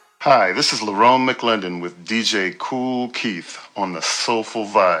Hi, this is Lerone McLendon with DJ Kool Keith on the Soulful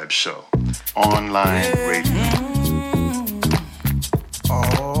Vibe Show, online radio.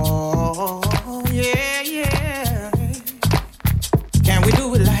 Oh, yeah, yeah. Can we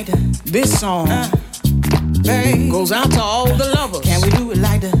do it like that? This song goes out to all the lovers. Can we do it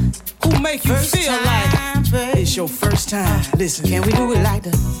like that? Who make you first feel time, like babe. It's your first time? Listen, can we do it like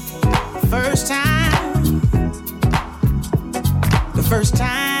that? First time. The first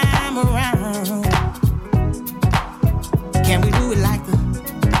time around. Can we do it like the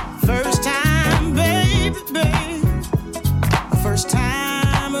first time, baby, baby? The first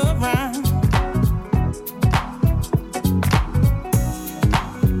time around.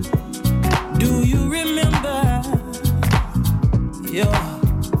 Do you remember your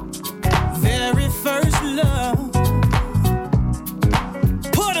very first love?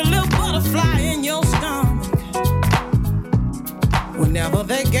 Put a little butterfly in your stomach whenever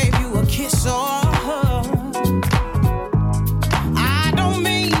they gave you a kiss or a hug. I don't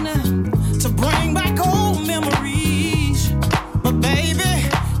mean to bring back old memories, but baby,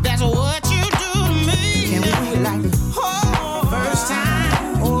 that's what you do to me. Can we do it like this? Oh, first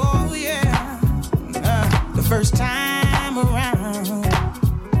time, oh yeah, the first time around.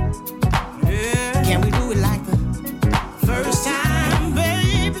 Yeah. Can we do it like the first time,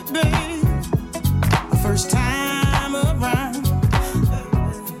 baby, baby, the first time around?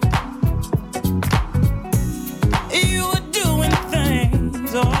 You were doing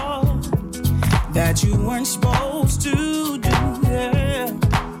things, oh, that you weren't supposed to do, yeah.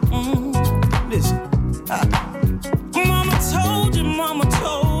 Listen, Mama told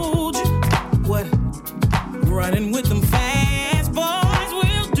you what running with them fast boys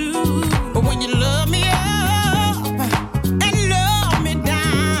will do. But when you love me up and love me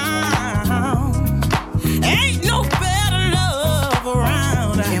down, ain't no better love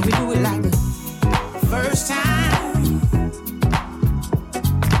around. Can we do it like the first time?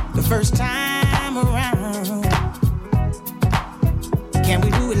 The first time around. Can we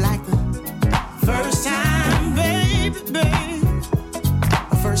do it like the first time, baby, baby?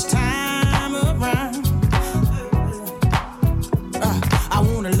 The first time around. I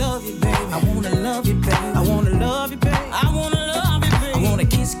wanna love you, baby. I wanna love you, baby. I wanna love you, baby. I wanna love you, baby. I wanna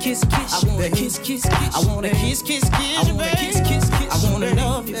kiss, kiss, kiss. I wanna kiss, kiss, kiss. I wanna kiss, kiss, kiss. I wanna kiss, kiss, kiss. I wanna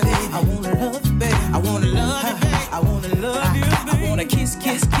love you, baby. I wanna love you, baby. I wanna love you, baby. I wanna love you, baby. I wanna kiss,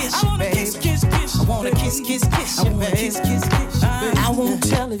 kiss, kiss. I wanna kiss, kiss, kiss. I wanna kiss, kiss, kiss. I wanna kiss, kiss, kiss. I won't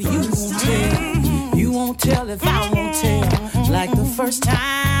tell if you won't tell. You won't tell if I won't tell. Like the first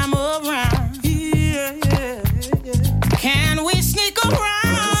time around. Yeah, yeah, yeah. Can we sneak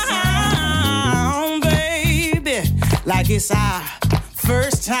around, baby? Like it's our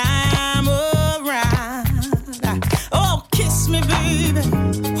first time around. Oh, kiss me, baby.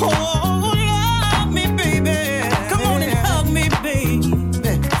 Oh, love me, baby. Come on and hug me, baby.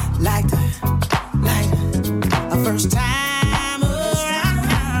 Like the first time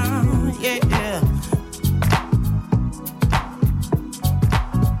around. Yeah, yeah.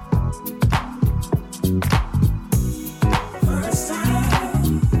 First time.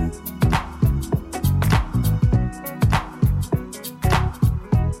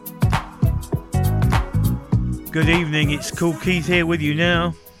 Good evening, it's Kool Keith here with you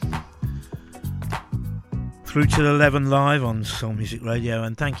now. Through to 11 live on Soul Music Radio,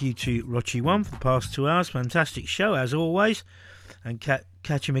 and thank you to Rochi One for the past 2 hours. Fantastic show as always, and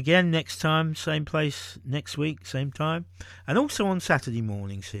catch him again next time, same place next week, same time, and also on Saturday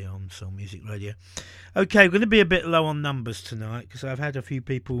mornings here on Soul Music Radio. Okay, we're going to be a bit low on numbers tonight because I've had a few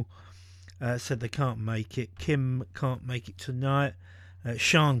people said they can't make it. Kim can't make it tonight.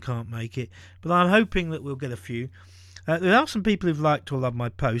 Sean can't make it, but I'm hoping that we'll get a few. There are some people who've liked or loved my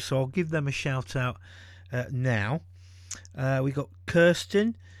posts, so I'll give them a shout out now. We got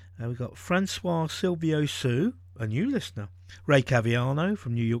Khristian, we got Francois Silvio Sue, a new listener, Ray Caviano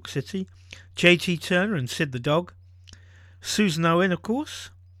from New York City, JT Turner and Sid the Dog, Susan Owen, of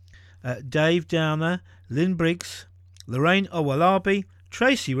course, Dave Downer, Lynn Briggs, Lorraine Owalabi,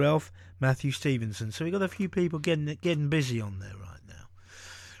 Tracy Ralph, Matthew Stevenson. So we got a few people getting busy on there right now.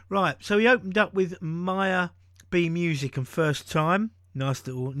 Right, so we opened up with Myia B Music and First Time. Nice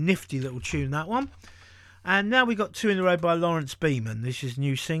little nifty little tune, that one. And now we got two in a row by Lawrence Beamen. This is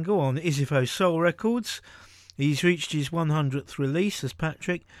new single on Isifo Soul Records. He's reached his 100th release as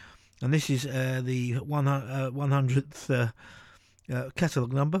Patrick, and this is the 100th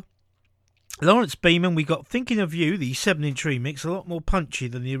catalogue number. Lawrence Beamen, we got Thinking of You, the 7-inch remix, a lot more punchy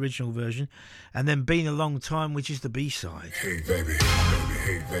than the original version, and then Been a Long Time, which is the B-side. Hey baby, baby,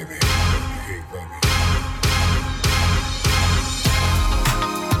 hey baby, hey baby.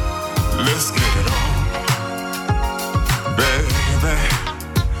 Let's get it on, baby.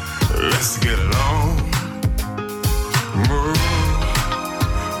 Let's get it on. Move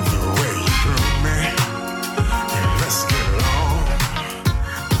the way you do me. Let's get it on.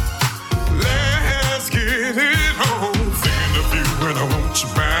 Let's get it on. Thinking of you when I want you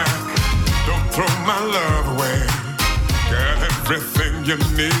back. Don't throw my love away. Got everything you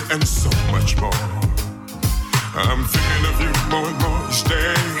need and so much more. I'm thinking of you more and more each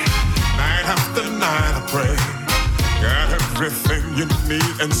day. Night after night I pray. Got everything you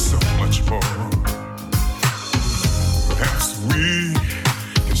need and so much more. Perhaps we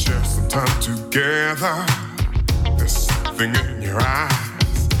can share some time together. There's something in your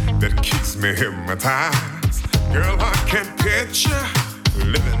eyes that keeps me hypnotized. Girl, I can't picture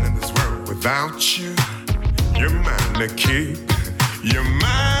living in this world without you. You're mine to keep. You're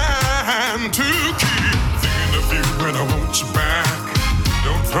mine to keep. Thinking of you when I want you back.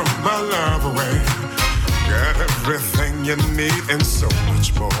 Don't throw my love away. Got everything you need and so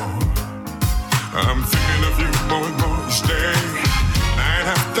much more. I'm thinking of you more and more each day. Night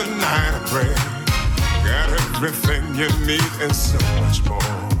after night I pray. Got everything you need and so much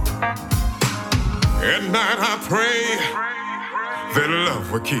more. At night I pray that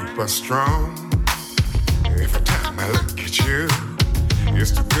love will keep us strong. Every time I look at you,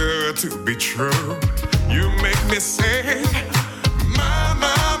 it's too good to be true. You make me say, my,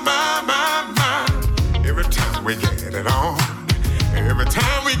 my, my, my, my. Every time we get it on, every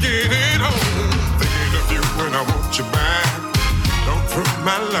time we get it on. Thinking of you when I want you back. Don't throw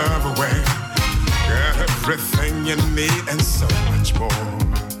my love away. Got everything you need and so much more.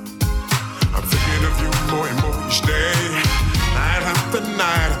 I'm thinking of you more and more each day. Night after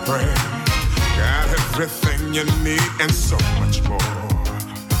night I pray. Got everything you need and so much more.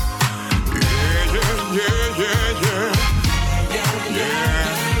 Yeah, yeah, yeah, yeah, yeah. Yeah,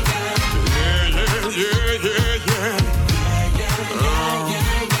 yeah, yeah, yeah, yeah. Oh,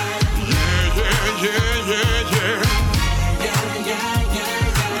 yeah, yeah, yeah, yeah, yeah.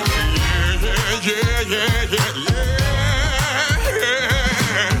 Yeah, yeah, yeah, yeah.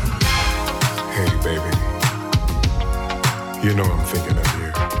 Hey, baby. You know I'm thinking of you.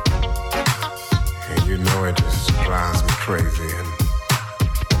 And you know it just drives me crazy. And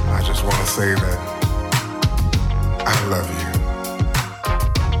I just want to say that I love you.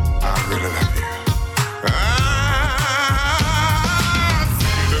 I really love you. I'm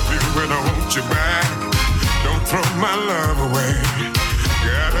thinking of you when I want you back. Don't throw my love away.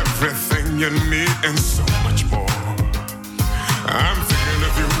 Got everything you need and so much more. I'm thinking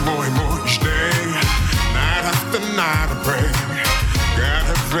of you more and more each day. Night after night I pray. Got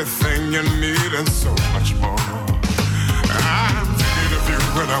everything you need and so much more. I'm thinking of you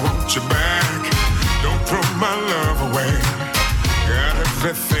when I want you back. Don't throw my love away. Got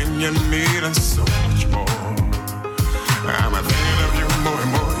everything you need and so much more. I'm thinking of you more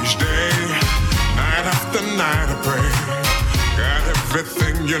and more each day. Night after night I pray. Got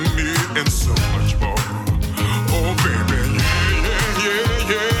everything you need and so much more. Oh baby, yeah,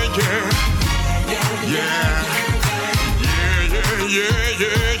 yeah, yeah, yeah, yeah. Yeah, yeah, yeah,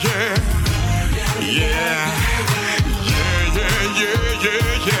 yeah, yeah. Yeah, yeah, yeah, yeah,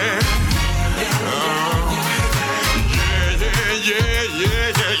 yeah, yeah. Oh, yeah, yeah, yeah, yeah,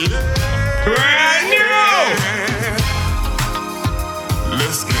 yeah, yeah. Right now.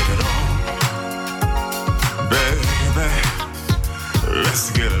 Let's get it on, baby. Let's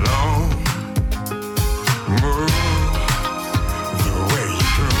get it on. Move the way you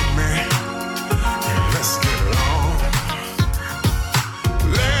do me. Let's get it on.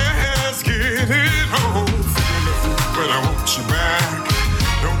 Let's get it on. Thinking of you when I want you back.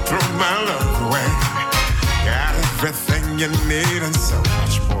 Don't throw my love away. Got everything you need and so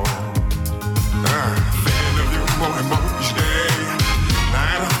much more. Thinking of you more and more each day.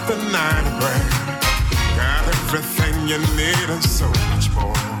 Night after night I pray. Got everything you need and so much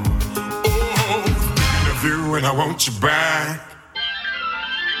more. Oh, thinking of you when I want you back.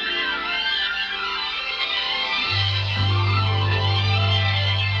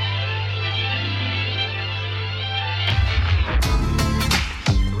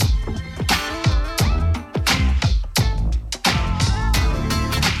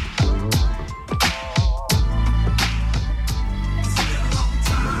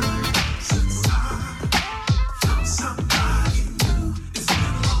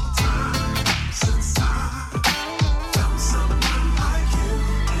 Somebody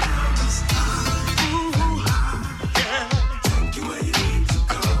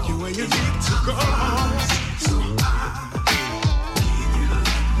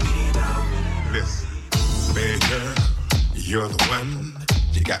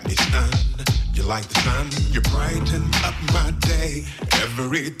got me stunned. You're like the sun, you brighten up my day.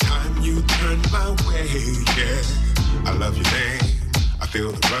 Every time you turn my way, yeah. I love your name, I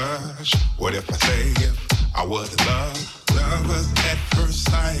feel the rush. What if I say if I was in love? Lovers at first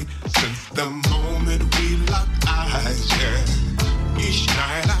sight, since the moment we locked eyes, yeah. Each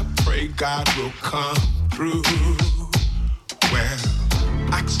night I pray God will come through. Well,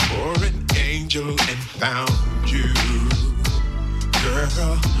 I asked for an angel and found you.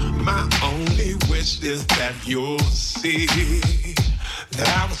 Girl, my only wish is that you'll see that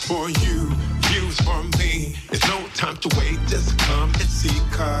I was for you, you was for me. It's no time to wait, just come and see,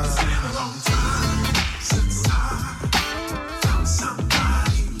 cause it's been a long time since I found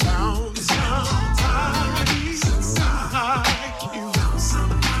somebody. It's been a long time since I like you. Found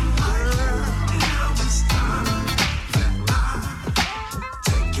someone like you. And now it's time that I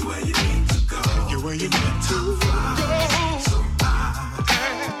take you where you need to go. Take you where you need to go.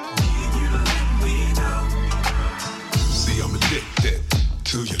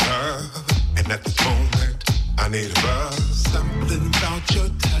 To your love, and at this moment, I need a buzz. Something about your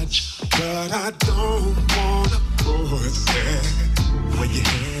touch, but I don't wanna force it. Where you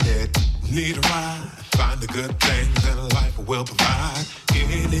headed, need a ride. Find the good things and life will provide.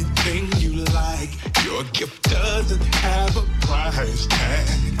 Anything you like, your gift doesn't have a price tag.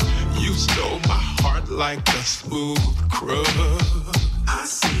 You stole my heart like a smooth crook. I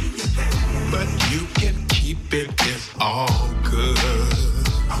see you there, but you can keep it, it's all good.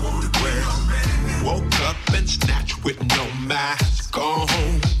 I wanna wear. Woke up and snatched with no mask on.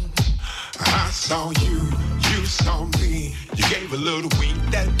 I saw you, you saw me. You gave a little wink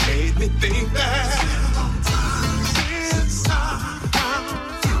that made me think that it's been a long time since I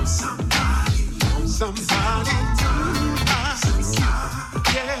found somebody. Found somebody.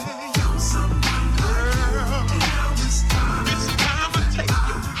 Yeah, found someone, girl. And now it's time to take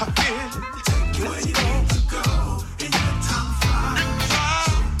you. Hop in, take you where you need to go. And your time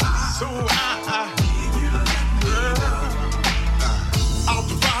flies. So I need you to let me know. I'll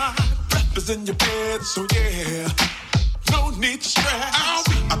provide breakfast in your bed, so yeah. No need to stress.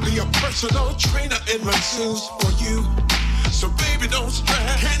 I'll be a personal trainer in my shoes for you. So baby, don't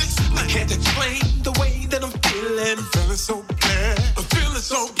stress. I can't explain the way that I'm feeling. I'm feeling so glad. I'm feeling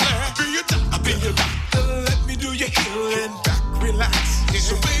so glad. I'll be your doctor. Let me do your healing. Back, relax. Yeah.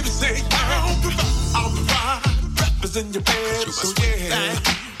 So baby, say I'll provide breakfast in your bed. So yeah,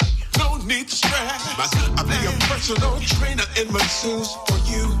 no need to stress. I'll be a personal trainer in my shoes for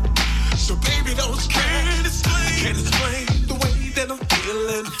you. So baby, don't stress. I can't explain the way that I'm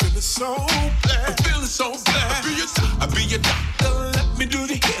feeling. I'm feeling so bad. I'm feeling so bad. I'll be your doctor. Let me do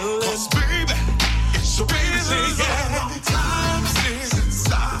the healing. 'Cause baby, so baby, say yeah. Long time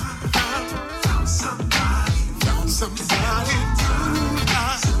since I found somebody. Found somebody to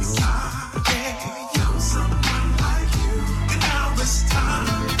love. Yeah, found someone like you. And now it's time.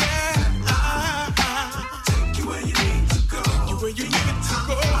 Yeah, I take you where you need to go. Take you where you need to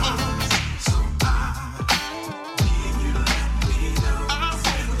go.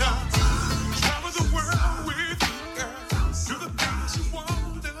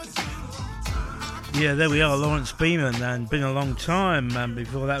 Yeah, there we are, Lawrence Beamen, and Been a Long Time, and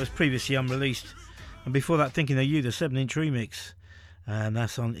before that was previously unreleased, and before that Thinking of You, the 7-inch remix, and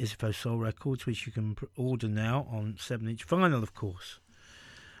that's on Isifo Soul Records, which you can order now on 7-inch vinyl, of course.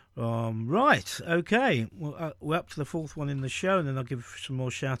 Right, okay, well, we're up to the fourth one in the show, and then I'll give some more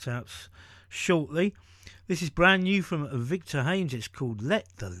shout-outs shortly. This is brand new from Victor Haynes, it's called Let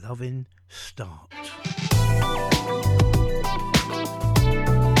the Lovin' Start.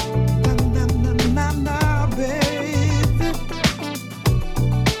 Now, baby,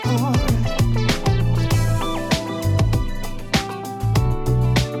 all right.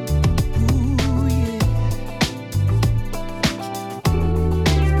 Ooh, yeah.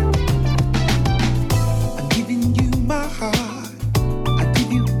 I'm giving you my heart. I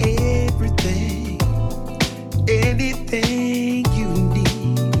give you everything, anything you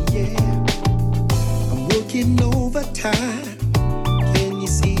need. Yeah, I'm working overtime. Can you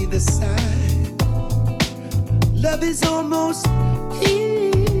see the sign? Love is almost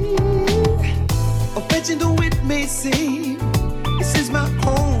here. Affection, though it may seem, this is my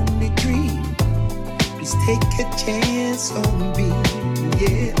only dream. Please take a chance on me,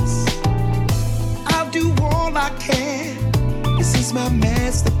 yes. I'll do all I can. This is my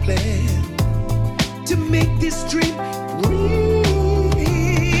master plan to make this dream real.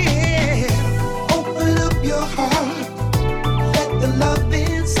 Open up your heart, let the love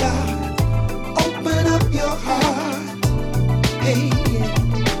inside. Open up your heart, hey.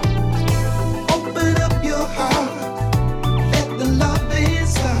 Open up your heart, let the love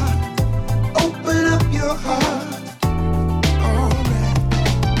inside.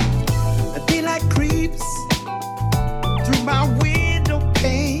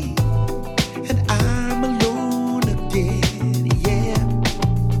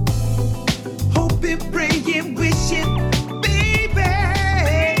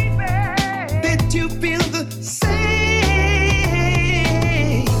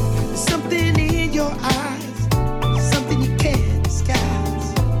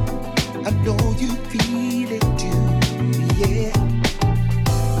 know you feel it too. Yeah.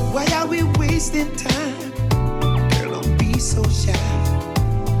 Why are we wasting time? Girl, don't be so shy.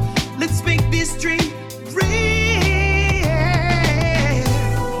 Let's make this dream real.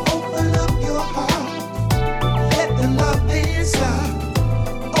 Open up your heart. Let the love inside.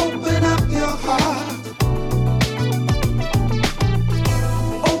 Open up your heart.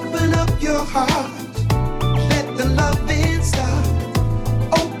 Open up your heart. Let the love inside.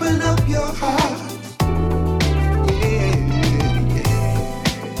 Open up your heart.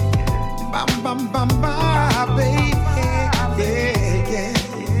 Bam, bam, bam, bam, baby. Yeah, yeah.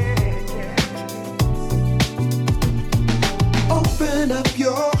 Open up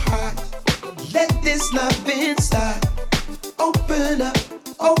your heart. Let this love inside. Open up,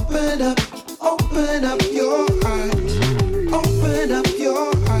 open up, open up your heart. Open up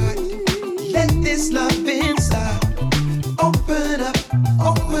your heart. Let this love inside. Open up,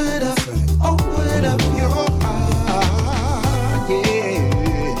 open up, open up your heart. Yeah.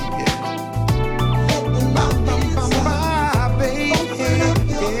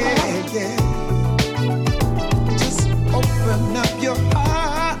 Open up your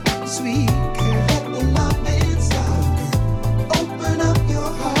heart, sweet girl. Let the love inside. Open up your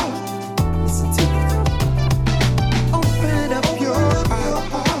heart. Listen to me. Open up your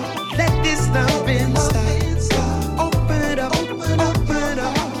heart. Let this love inside. Open up, open up,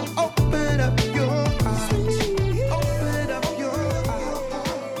 open up your heart. Open up your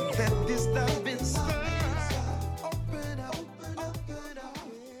heart. Let this love inside. Open up, open up.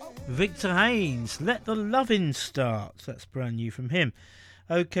 Victor Haynes, Let the Lovin' Start. That's brand new from him.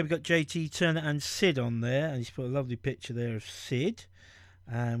 Okay, we've got JT Turner and Sid on there, and he's put a lovely picture there of Sid.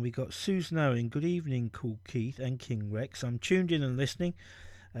 And we got Susan Owen, good evening, Kool Keith and King Rex. I'm tuned in and listening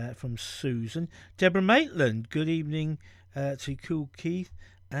from Susan. Deborah Maitland, good evening to Kool Keith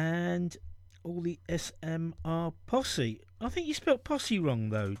and all the SMR posse. I think you spelled posse wrong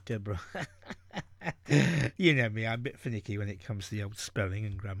though, Deborah. You know me, I'm a bit finicky when it comes to the old spelling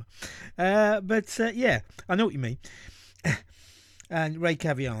and grammar. But yeah, I know what you mean. And Ray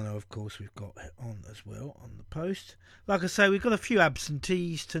Caviano, of course, we've got on as well on the post. Like I say, we've got a few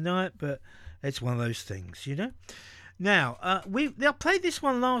absentees tonight, but it's one of those things, you know. Now, I played this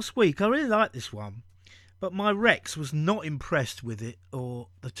one last week. I really like this one, but my Rex was not impressed with it or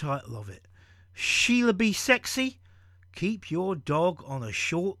the title of it. Sheila be sexy. Keep your dog on a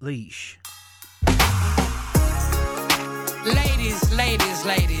short leash.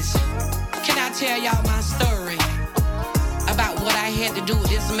 Ladies, can I tell y'all my story about what I had to do with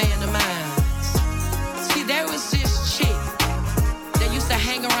this man of mine? See, there was this chick that used to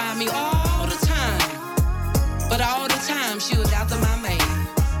hang around me all the time, but all the time she was after my man.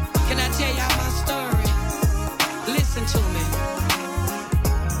 Can I tell y'all my story? Listen to me.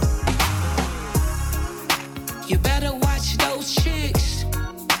 You better watch those chicks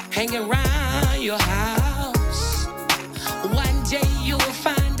hang around your house. One day you'll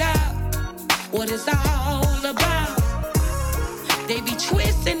find out what it's all about. They be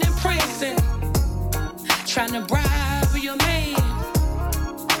twisting and pressing, trying to bribe your man.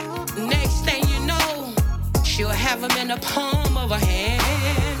 Next thing you know, she'll have him in the palm of her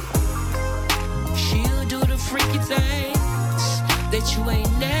hand. She'll do the freaky things that you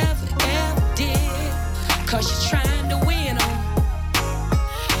ain't never ever did, 'cause she's trying to win them,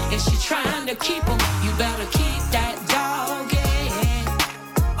 and she's trying to keep them. You better keep that dog in.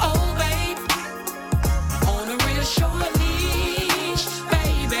 Oh, babe, on a real short leash,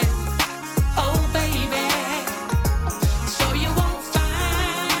 baby. Oh, baby, so you won't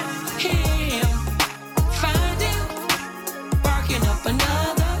find him barking up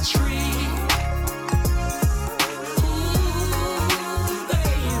another tree. Ooh,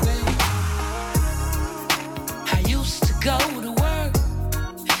 baby, I used to go to work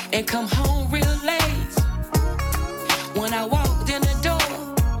and come home real late. When I walked in the door,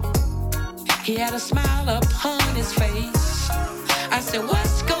 he had a smile upon his face. I said,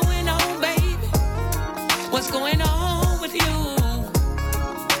 what's going on, baby? What's going on with you?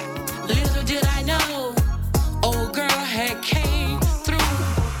 Little did I know, old girl had came through.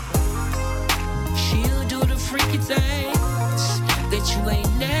 She'll do the freaky things that you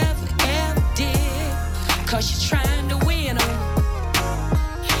ain't never ever did, 'cause she's trying to win them,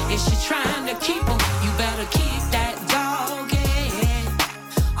 and she's trying to keep them. You better keep that dog in.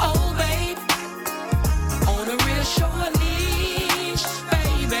 Oh, babe, on a real short leash,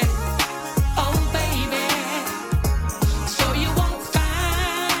 baby. Oh, baby, so you won't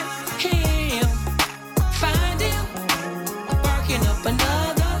find him barking up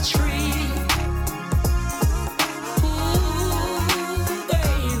another tree. Ooh,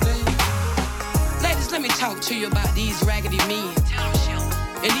 baby. talk to you about these raggedy men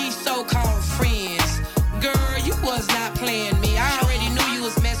and these so-called friends. Girl, you was not playing me. I already knew you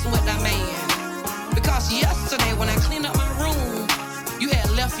was messing with that man. Because yesterday when I cleaned up my room, you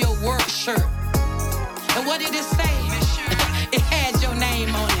had left your work shirt. And what did it say? It had your name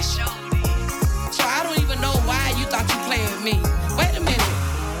on it. So I don't even know why you thought you played with me. Wait a minute.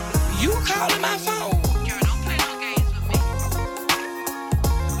 You calling my phone? Girl, don't play no games with me.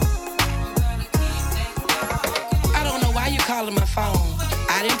 I don't know why you calling my phone.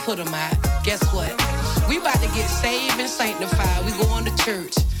 I didn't put them out. Guess what? We about to get saved and sanctified. We going to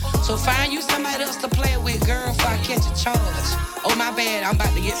church. So find you somebody else to play with, girl, before I catch a charge. Oh, my bad. I'm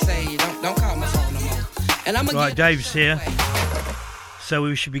about to get saved. Don't call my phone no more. And I'm right, Dave's here. So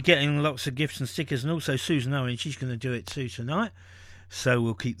we should be getting lots of gifts and stickers, and also Susan Owen, she's going to do it too tonight. So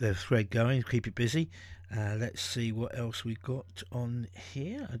we'll keep the thread going, keep it busy. Let's see what else we got on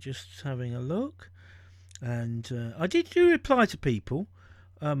here. I'm just having a look. And I did reply to people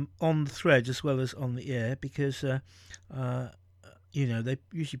on the thread as well as on the air because, you know, they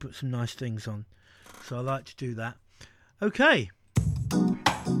usually put some nice things on. So I like to do that. Okay.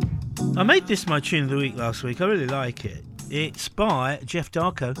 I made this my tune of the week last week. I really like it. It's by Jeff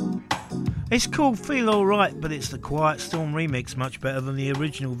Darko. It's called Feel Alright, but it's the Quiet Storm remix, much better than the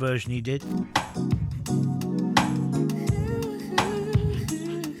original version he did.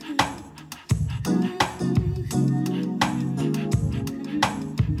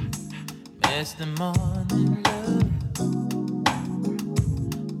 It's the morning love,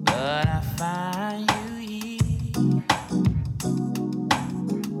 but I find you here.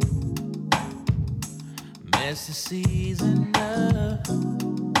 Miss the season love,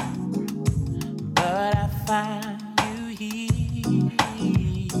 but I find you here.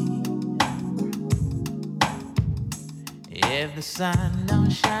 If the sun don't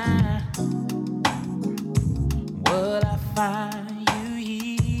shine, will I find you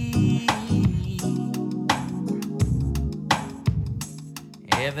here?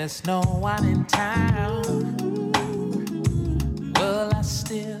 If there's no one in town, will I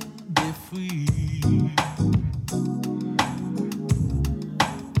still be free?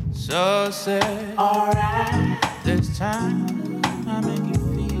 So say, alright, this time I make you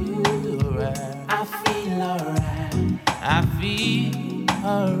feel alright. I feel alright. I feel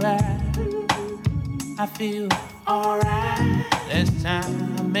alright. I feel alright. This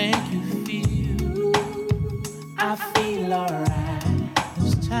time I make you feel. I feel alright.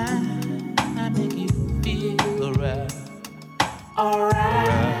 This time I make you feel alright.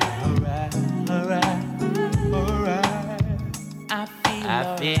 Alright. Alright. Alright. Alright. I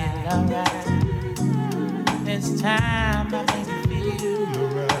feel alright. This time I make you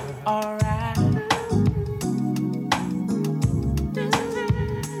feel alright.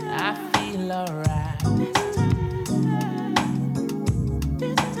 I feel alright.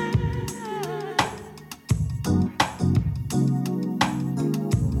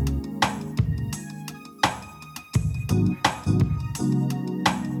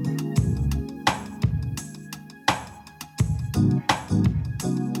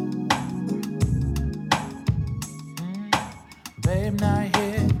 Babe, not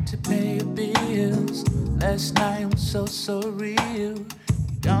here to pay your bills. Last night was so real. You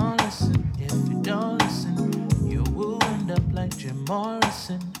don't listen, if you don't listen, you will end up like Jim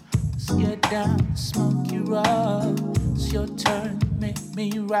Morrison. Let's get down, smoke you up. It's your turn, make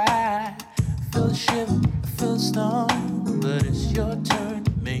me ride. Feel the shiver, feel the storm, but it's your turn,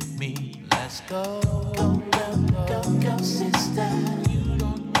 make me. Let's go, go, go, go, go, sister. You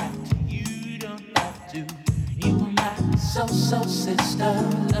don't have to, you don't have to. You are my so sister.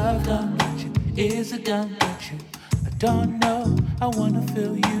 Love gon' get you, is it gon' get you? I don't know, I wanna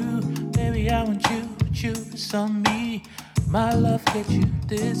feel you. Baby, I want you, but you, it's on me. My love get you,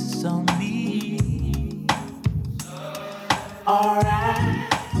 this is on me. Alright.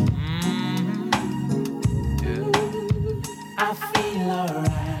 I feel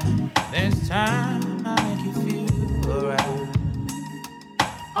alright. This time I make you feel alright.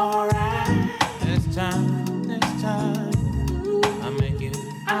 Alright. This time I make you.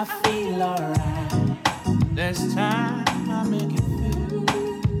 I feel alright. This time I make you feel.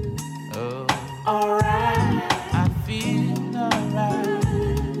 Oh. Alright. I feel alright.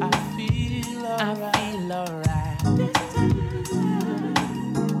 I feel alright. I feel alright.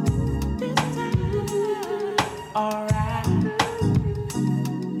 Alright.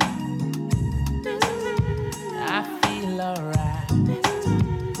 I feel alright.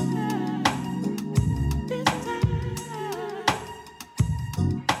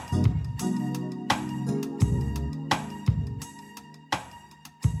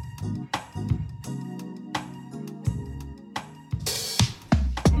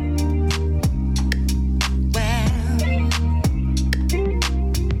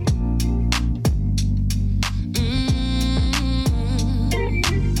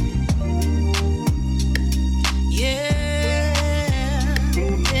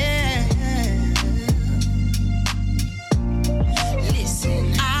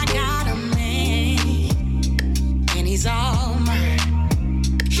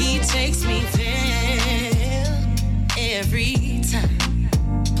 makes me feel every time.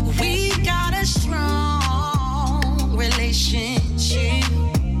 We got a strong relationship.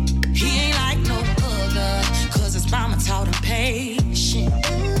 He ain't like no other, cause his mama taught him patience.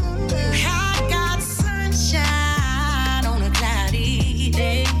 I got sunshine on a cloudy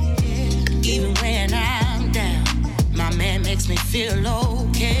day. Even when I'm down, my man makes me feel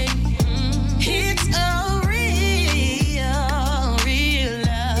okay. It's a real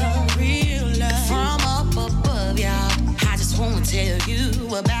love from up above, y'all. I just wanna tell you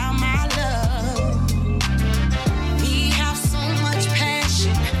about my love. We have so much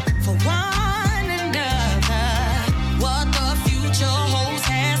passion for one another. What the future holds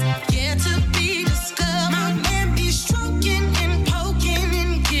has yet to be discovered. My man be stroking and poking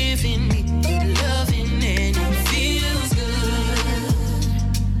and giving me good loving, and it feels good.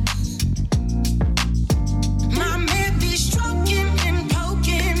 My man be stroking and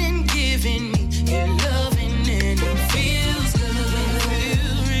poking and giving me good loving, and it feels good.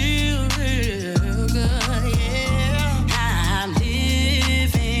 Real good, yeah. I'm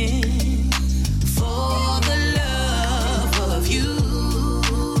living for the love of you,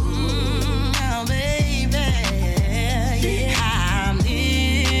 oh, baby. I'm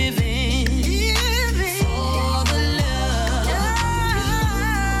living for the love of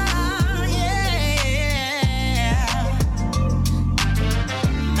you, yeah.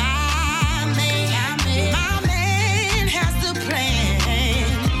 My man has the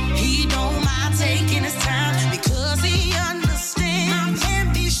plan. He don't mind taking his time because he understands. My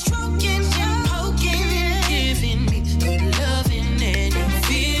man be stroking and poking and giving me good loving, and it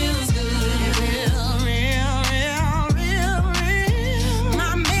feels good. Real.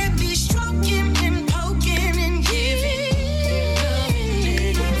 My man be stroking and poking and giving me good loving,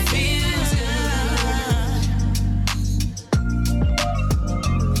 and it feels good.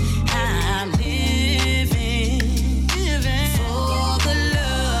 I'm living for the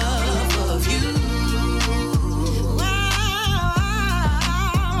love of you.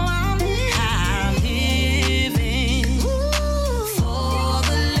 I'm living for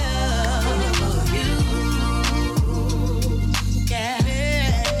the love of you. Yeah.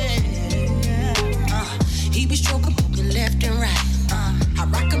 He be stroking, poking left and right. I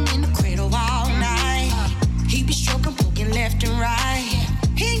rock him in the cradle all night. He be stroking, poking left and right.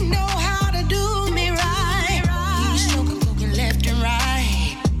 He know how to do me right. He be stroking, poking left and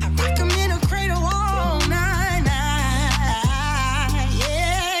right. I rock him in the cradle all night.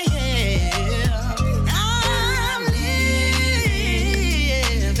 Yeah. I'm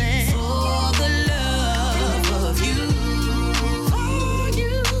living for the love of you. For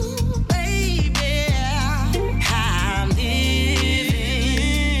you, baby. I'm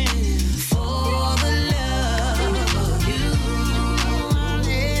living for the love of you.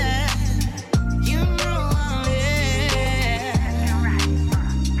 Yeah. You know I'm there.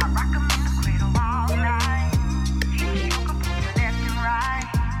 I rock 'em in the cradle all night. He stroke 'em left and right.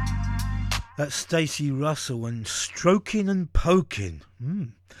 That's Staci Russell and Strokin and Pokin.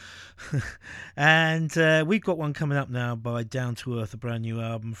 And we've got one coming up now by Down to Earth, a brand new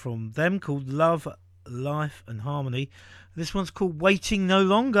album from them called Love, Life and Harmony. This one's called Waiting No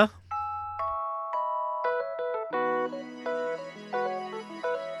Longer.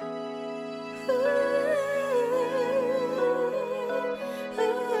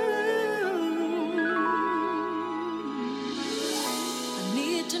 I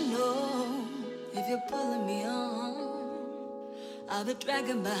need to know if you're pulling me on. I'll be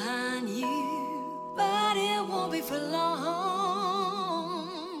dragging behind you, but it won't be for long.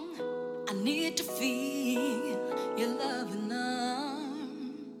 I need to feel your loving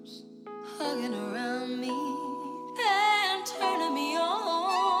arms hugging around me and turning me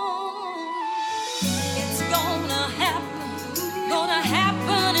on. It's gonna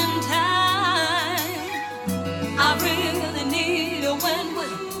happen in time. I really need it when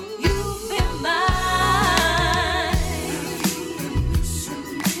will you be mine?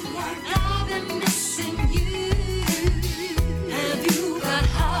 I've been missing you. Have you got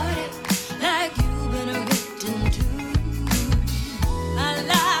heartache like you've been written to? I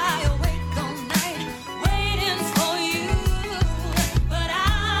lie awake all night, waiting.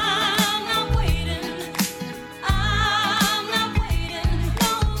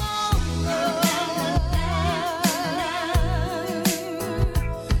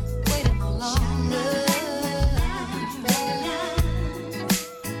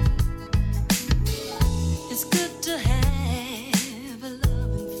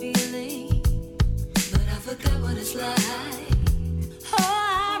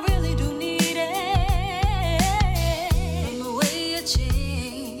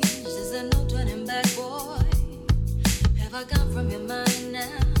 I got from your mind now.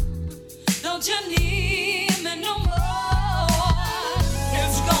 Don't you need me no more?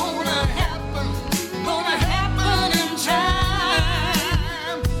 It's gonna happen in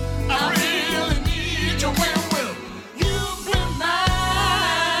time. I really need you when will you be mine?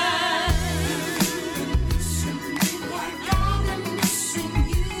 I've been missing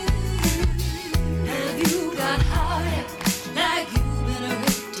you. Have you got heartache like you've been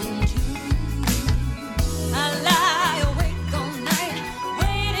raped into? I lie awake all night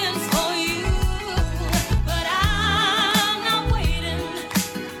waiting for you, but I'm not waiting.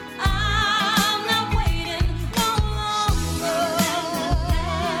 I'm not waiting no longer.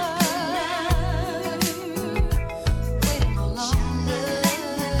 Waiting no longer.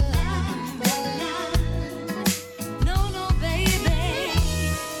 No, no, baby.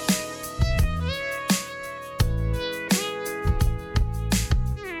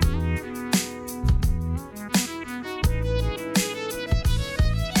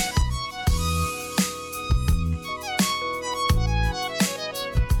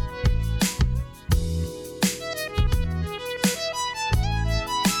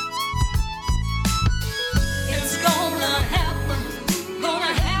 It's gonna happen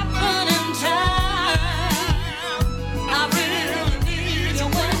in time. I really need you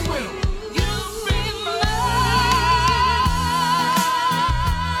when will you be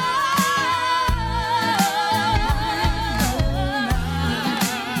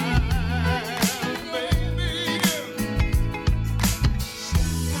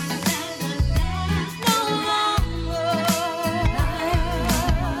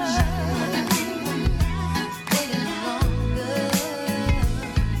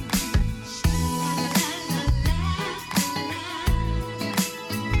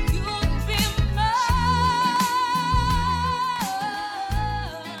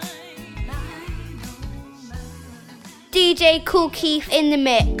DJ Kool Keith in the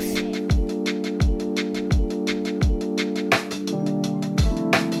mix.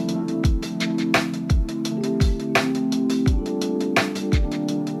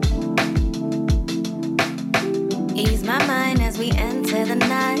 Ease my mind as we enter the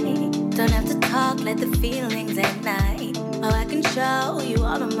night. Don't have to talk, let the feelings ignite. Oh, I can show you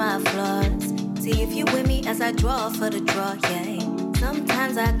all of my flaws. See if you with me as I draw for the draw, yeah.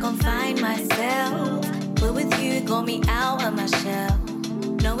 Sometimes I confine myself, but with you, you got me out of my shell.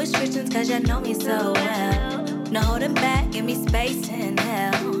 No restrictions, cause you know me so well. No holding back, give me space to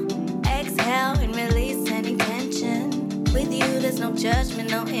inhale. Exhale and release any tension. With you, there's no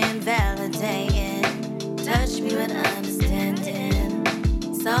judgment, no invalidating. Touch me with understanding,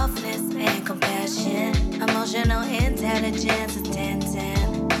 softness and compassion, emotional intelligence,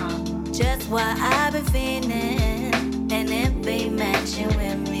 attention. Just what I've been feeling, and it be matching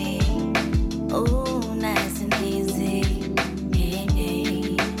with me. Ooh, nice and easy.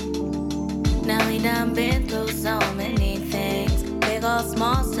 Hey. Now we done been through so many things. Big or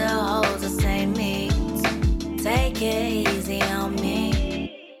small still holds the same means. Take it easy on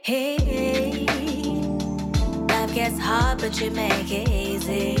me. Hey. Life gets hard, but you make it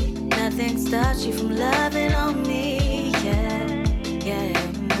easy. Nothing stops you from loving on me. Yeah.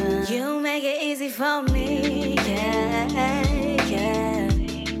 You make it easy for me. Yeah.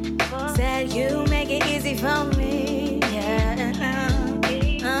 Said you make it easy for me. Yeah.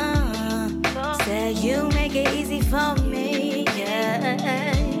 Said you make it easy for me.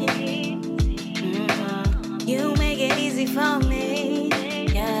 Yeah. You make it easy for me.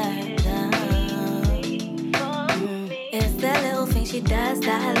 Yeah. It's the little thing she does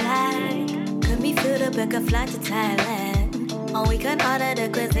that I like. Could be food or book a flight to Thailand. Or we can order the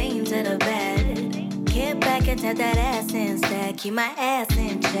cuisine to the bed. Get back and tap that ass instead. Keep my ass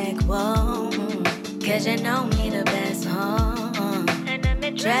in check, whoa. Cause you know me the best,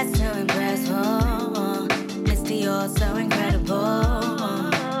 dressed to impress, Miss Dior so incredible.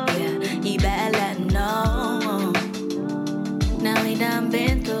 Yeah, you better let him know. Now we done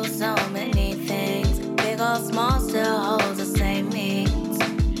been through so many things. Big or small still holds the same means.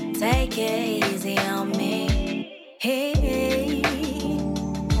 Take it easy on me. Hey,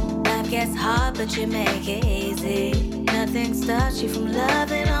 life gets hard, but you make it easy. Nothing stops you from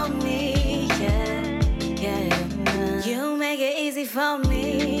loving on me. Yeah. You make it easy for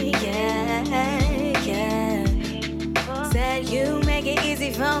me. Yeah. Said you make it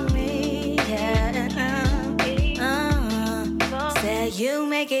easy for me. Yeah. Said you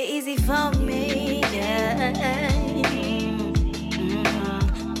make it easy for me. Yeah.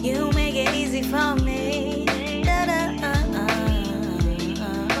 You make it easy for me.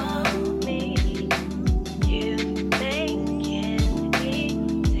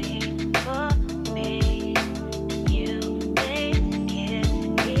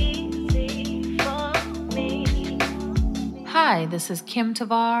 Hi, this is Kim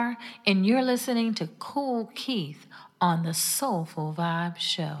Tavar, and you're listening to Kool Keith on the Soulful Vibe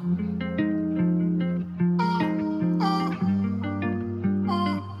Show.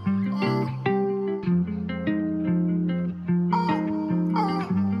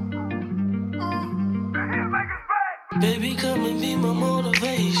 Baby, come and be my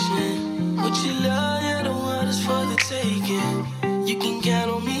motivation. What you love, yeah, the world is for the taking. You can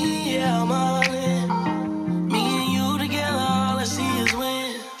count on me, yeah, I'm all in. Me and you together, all I see is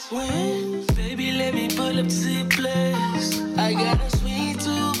wins. Baby, let me pull up to the place. I got a sweet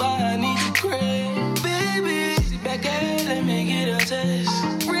tooth, but I need to crave. Baby, sit back and let me get a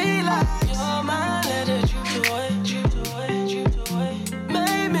taste. Realize you're mine, let it drift away, drift away, drift away.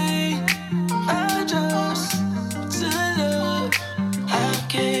 Baby, I just to love I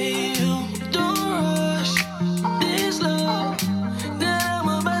gave you. Don't rush this love that I'm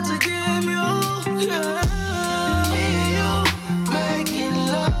about to give you. Yeah. Me and you making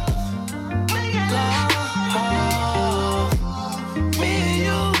love, love. Me and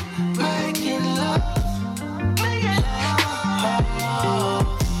you making love, love.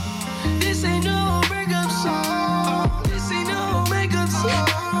 This ain't no breakup song. This ain't no makeup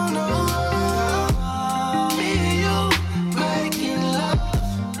song. No. Me and you making love,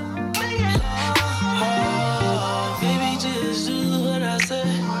 love. Baby, just do what I say.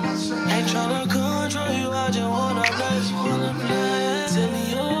 Ain't tryna control you, I just wanna play. Tell me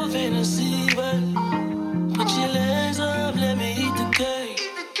your fantasy, but put your legs up, let me eat the cake.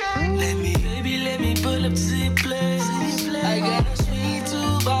 Let me, baby, let me pull up to the place. I got a sweet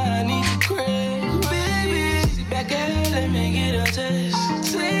tooth, but I need to crave. Baby, sit back and let me get a taste.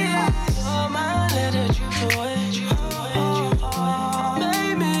 Say you're mine, let it drift away, drift away, drift away.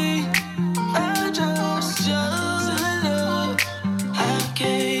 Baby, I just love I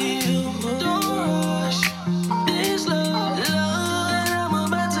gave you. Don't rush this love, love that I'm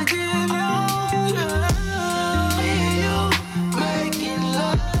about to give you. Yeah. Me and you making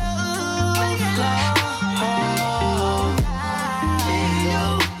love, love. Me and you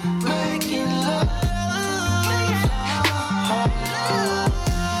making love, love.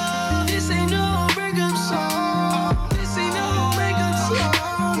 This ain't no breakup song. This ain't no makeup song.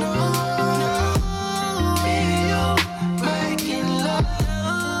 No, no. Me and you making love,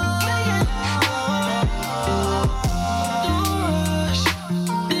 don't rush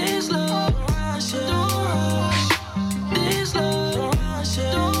this love, don't rush this love,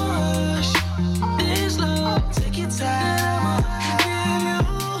 don't rush this love. Take your time, I'll give you.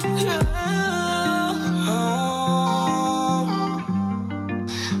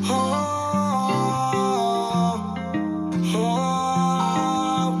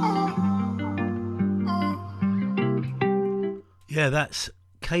 Yeah, that's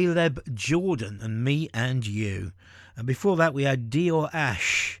Caleb Jordan and Me and You. And before that, we had Dior,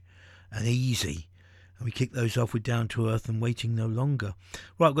 Ashe and Easy. And we kicked those off with Down to Earth and Waiting No Longer.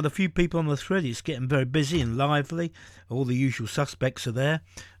 Right, I've got a few people on the thread. It's getting very busy and lively. All the usual suspects are there.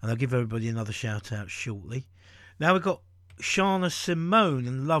 And I'll give everybody another shout out shortly. Now we've got Shana, Simone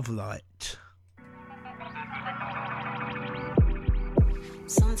and Love Light.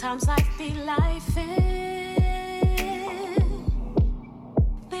 Sometimes life be life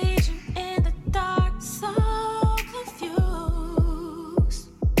lead you in the dark, so confused,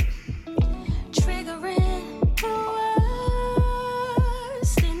 triggering the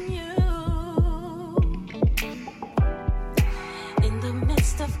worst in you. In the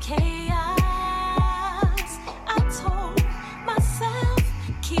midst of chaos, I told myself,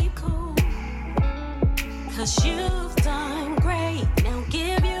 keep cool, 'cause you've done great. Now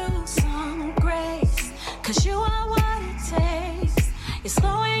give you some grace, 'cause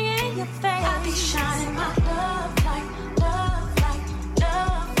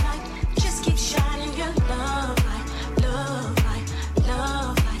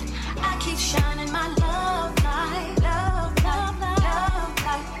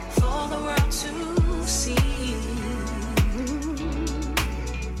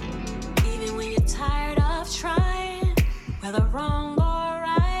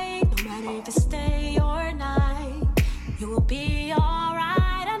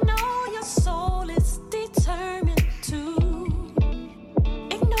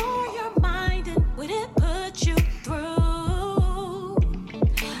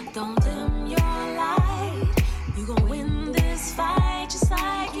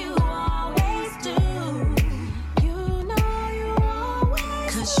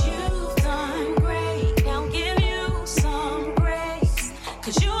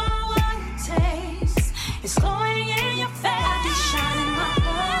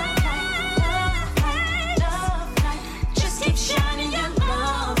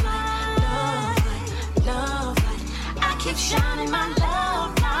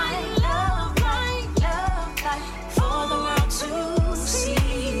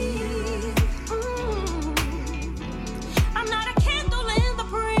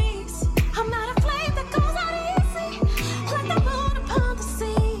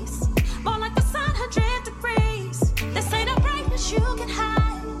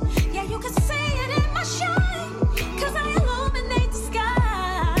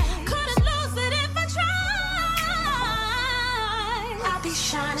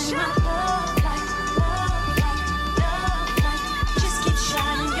shining my love light, love light, love light. Just keep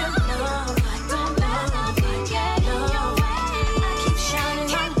shining your love light, love light, yeah, love light. I keep shining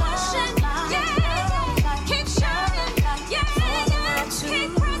my love light, love light, keep shining, yeah, yeah. Keep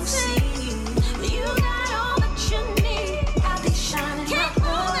pressing. You got all that you need. I'll be shining my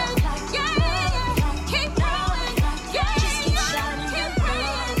love light, yeah, keep going, yeah. Just keep shining your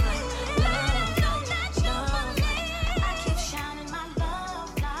love light, love light, love light. I keep shining my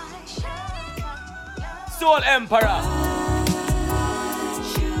love light, Soul Emperor.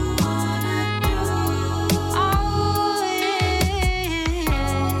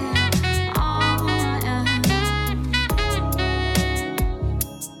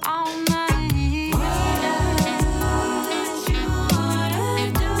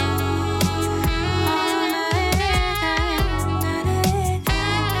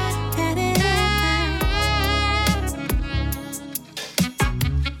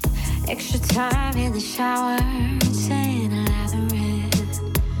 Extra time in the shower, saying lathering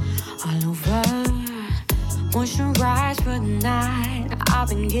all over. Moisturize for the night. I've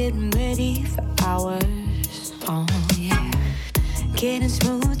been getting ready for hours. Oh yeah, getting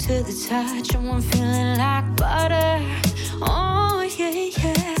smooth to the touch. I'm feeling like butter. Oh yeah,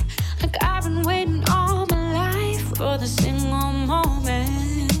 yeah. Like I've been waiting all my life for the single moment.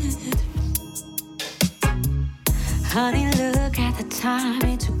 Honey, look at the time,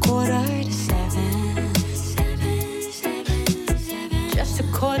 it's 6:45. Just a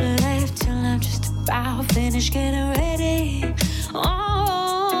quarter left till I'm just about finished getting ready. Oh,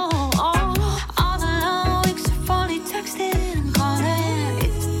 all the long weeks of only texting and calling.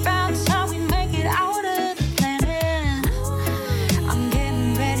 It's about time we make it out of the planet. I'm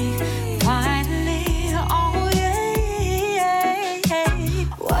getting ready, finally. Oh yeah, yeah.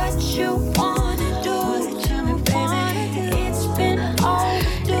 What you wanna do to me, baby? It's been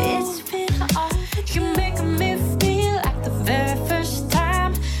overdue. You're making me feel like the very first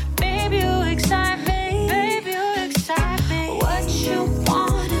time. Baby, you excite me. Baby, you excite me. What you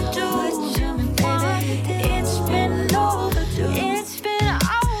wanna do to me, baby? It's been overdue. It's been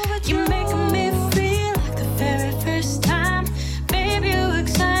overdue. You're making me feel like the very first time. Baby, you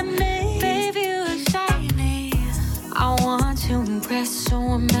excite me. Baby, you excite me. I want to impress, so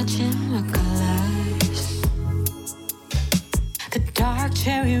I'm matching my colors. The dark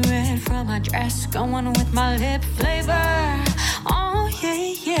cherry red from my dress going with my lip flavor. Oh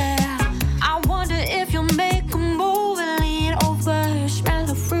yeah, yeah. I wonder if you'll make a move and lean over. Smell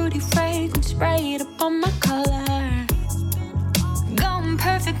the fruity fragrance sprayed upon my color. Going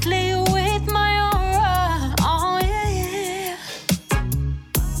perfectly with my aura. Oh yeah, yeah.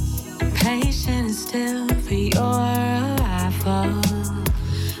 Patient and still for your arrival.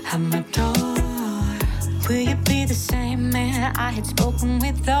 I'm my door. Will you be the same man I had spoken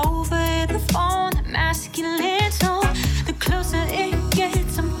with over the phone? The masculine tone. The closer it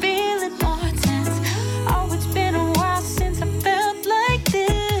gets, I'm feeling more tense. Oh, it's been a while since I felt like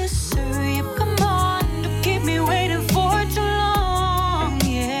this. Hurry up, come on, don't keep me waiting for too long.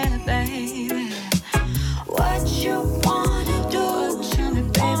 Yeah, baby. What you wanna do to me,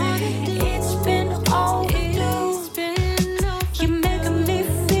 baby? It's been overdue. You're making me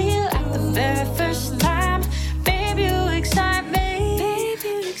feel like the very first time. Baby, you excite me. Baby,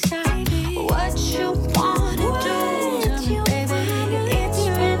 you excite me. What you wanna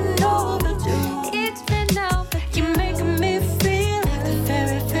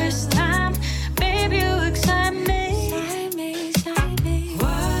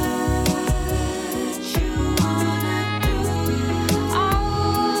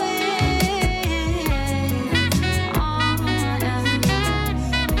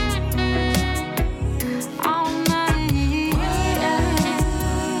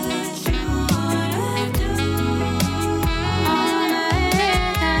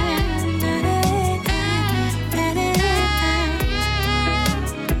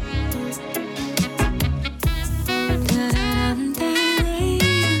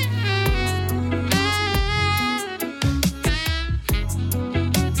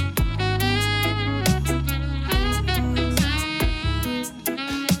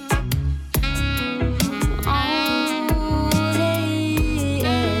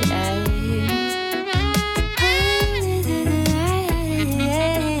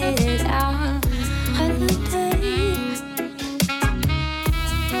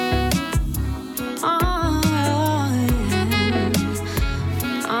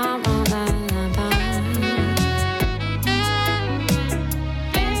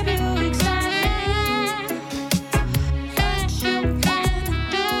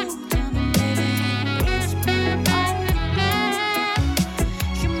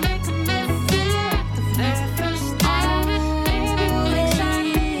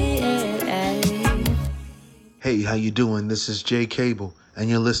how you doing? This is J Cable, and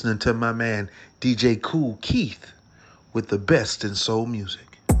you're listening to my man DJ Kool Keith with the best in soul music.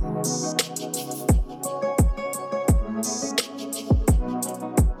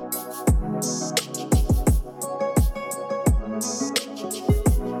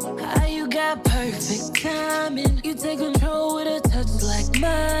 How you got perfect timing? You take control with a touch like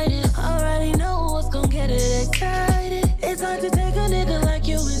mine. Already know what's gonna get it excited. It's hard to take a nigga like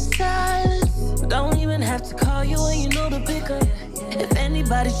you in silence. Don't even have to call you when you know the pickup. If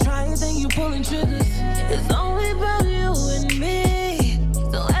anybody's trying, then you pulling triggers. It's only about you and me.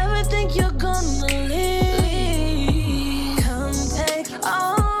 So ever think you're gonna leave? Come take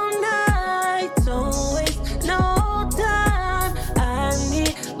all night. Don't waste no time. I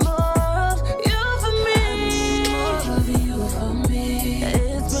need more of you for me. More of you for me.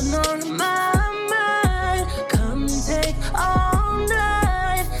 It's been on my mind. Come take all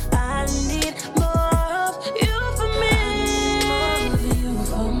night. I need more of you for me. More of you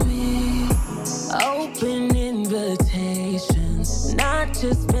for me. Open invitations, not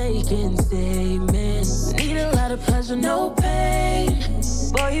just making statements. Need a lot of pleasure, no pain.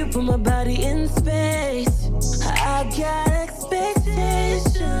 Boy, you put my body in space. I got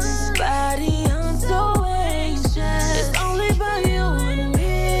expectations. Body, I'm so anxious. It's only about you and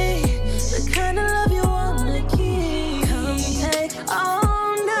me. The kind of love you wanna keep. Come take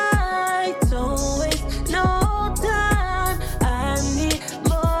all night. Don't waste no time. I need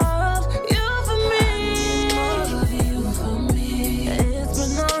more of you for me. More of you for me. It's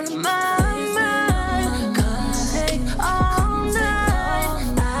been on my mind. Come take all night.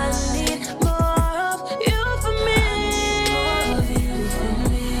 I need more of you for me. More of you for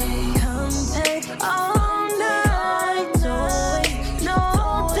me. Come take all night. Don't waste no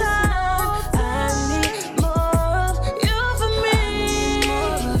time. I need more of you for me.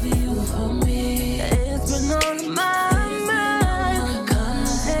 More of you for me. It's been on my mind. Come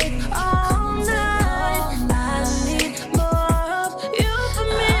take all night. I need more of you for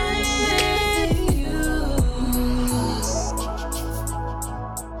me.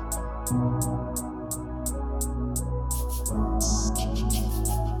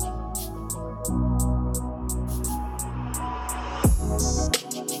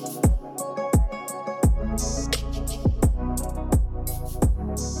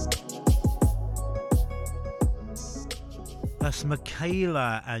 That's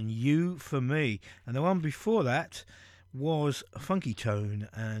Makaela and You For Me. And the one before that was Funketone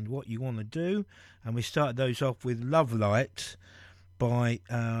and What You Want to Do. And we started those off with Love Light by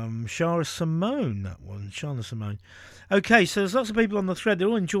Simone. That one, Shana Simone. Okay, so there's lots of people on the thread. They're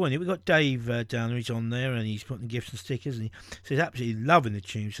all enjoying it. We've got Dave down there. He's on there and he's putting gifts and stickers. And he's absolutely loving the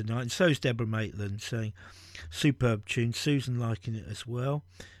tunes tonight. And so's Deborah Maitland saying, superb tune. Susan liking it as well.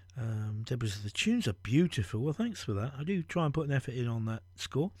 Deborah says the tunes are beautiful. Well, thanks for that. I do try and put an effort in on that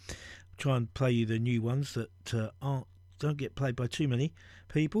score. Try and play you the new ones that don't get played by too many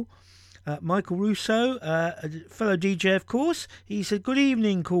people. Michael Russo, a fellow DJ, of course. He said, good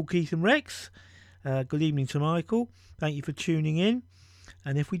evening, Kool Keith and Rex. Good evening to Michael. Thank you for tuning in.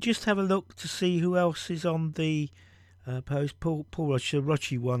 And if we just have a look to see who else is on the post, Paul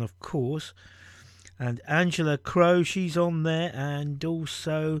Rochi one, of course. And Angela Crow, she's on there. And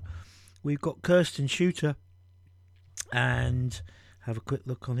also we've got Kirsten Shooter. And have a quick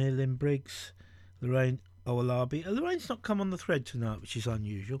look on here. Lynn Briggs, Lorraine Owalabi. Lorraine's not come on the thread tonight, which is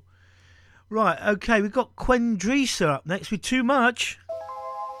unusual. Right, okay, we've got Qendresa up next with Too Much.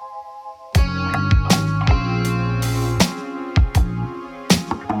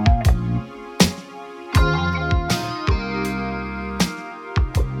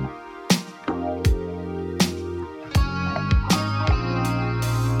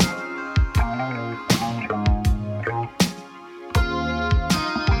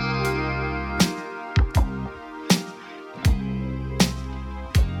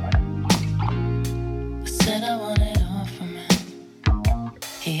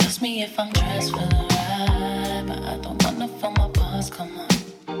 Me if I'm dressed for the ride, but I don't wanna feel my pause come on.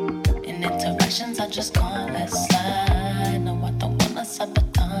 In interactions I just can't let slide. No, I don't wanna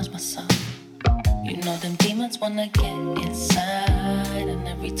sabotage myself. You know them demons wanna get inside, and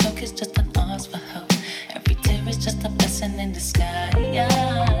every talk is just an ask for help. Every tear is just a blessing in disguise.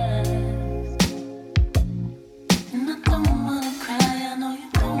 And I don't wanna cry, I know you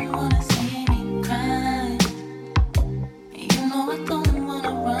don't wanna see me cry. You know I don't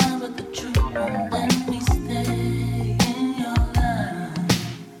wanna run, but the truth won't let me stay in your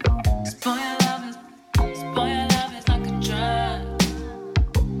life. Spoil your love is like a drug.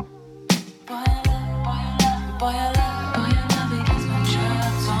 Boy, your love, it is my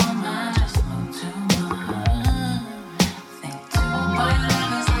drugs. All mine, just want too much.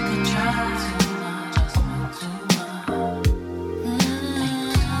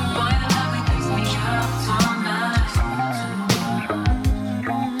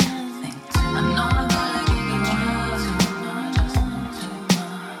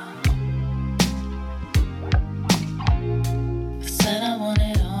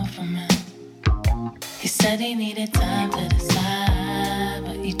 said he needed time to decide,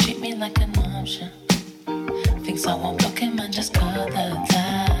 but you treat me like an option. Think so, won't book him and just cut the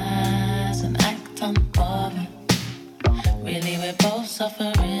ties and act unbothered. Really, we're both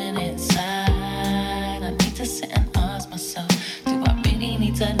suffering inside. I need to sit and ask myself, do I really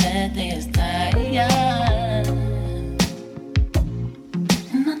need to let this die?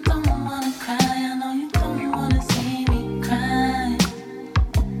 And I don't wanna cry, I know you don't wanna see me cry.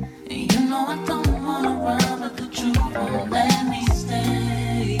 And you know I don't wanna run, but the truth won't let me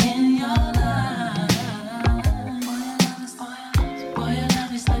stay in your life. Boy, your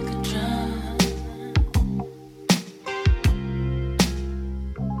love is like a drug.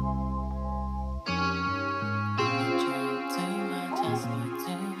 Too much, I smoke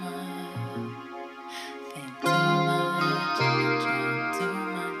too much. Think too much, I drink too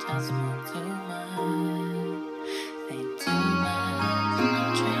much, I smoke too much. Think too much, I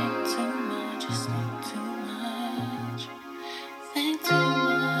drink too much, I smoke too much. Think too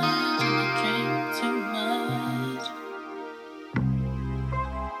much, I drink too much.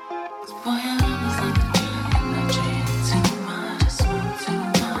 'Cause boy, your love is like a drug, and I drink too much, I smoke too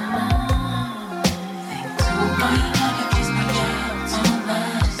much. Think too much, boy, your love it keeps me up too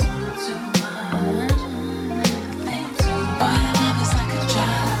much, I smoke too much. Think too much, boy, your love is like a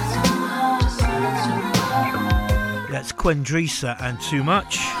drug, too much, I smoke too much. That's Qendresa and Too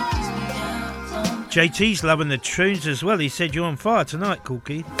Much. JT's loving the tunes as well. He said you're on fire tonight, Kool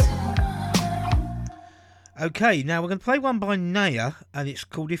Keith. Okay, now we're going to play one by Neya, and it's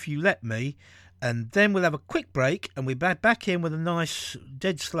called If You Let Me. And then we'll have a quick break, and we're back in with a nice,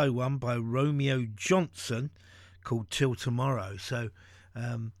 dead slow one by Romeo Johnson called Till Tomorrow. So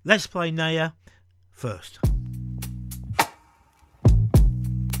let's play Neya first.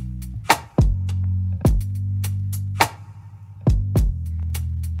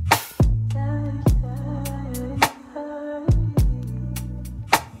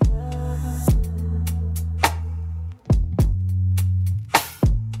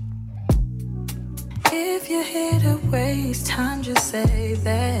 If you're here to waste time, just say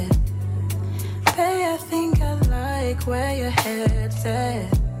that. Babe, I think I like where your head's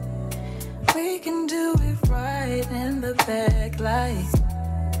at. We can do it right in the back, like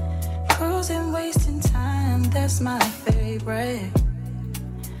cruising, wasting time, that's my favorite.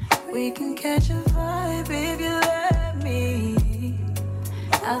 We can catch a vibe if you let me.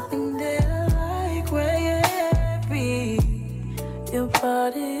 I think that I like where you're happy. Your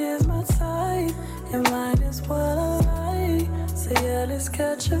body is my type, your mind is what I like. So yeah, let's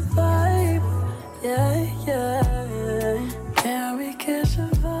catch a vibe. Yeah, yeah. Can we catch a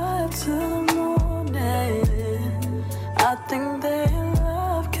vibe till the morning? I think that your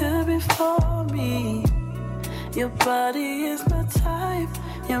love could be for me. Your body is my type,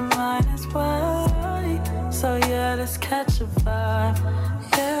 your mind is what I like. So yeah, let's catch a vibe.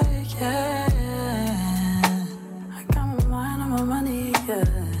 Yeah, yeah. I got my mind on my money, yeah.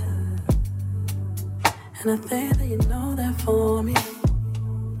 And I think that you know that for me.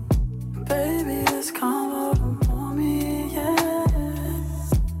 Baby, this combo don't want me, yeah.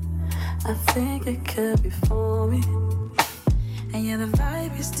 I think it could be for me. And yeah, the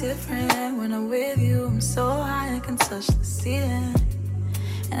vibe is different. When I'm with you, I'm so high I can touch the ceiling.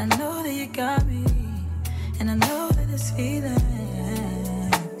 And I know that you got me, and I know that it's feelings.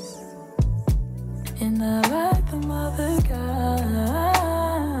 And I like the mother guy.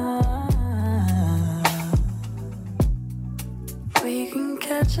 We can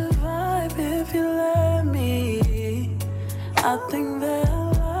catch a vibe if you let me. I think that I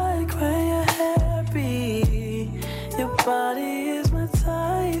like when you're happy. Your body is my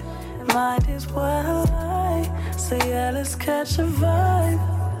type, mind is what I like. So yeah, let's catch a vibe.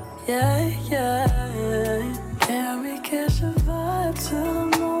 Yeah, yeah. Can we catch a vibe till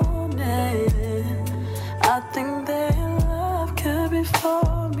the morning? I think that your love could be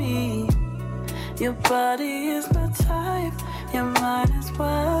for me. Your body is my type, your mind is what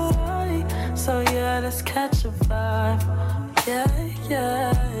I like. So yeah, let's catch a vibe. Yeah,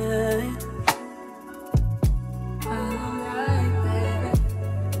 yeah. Alright, baby.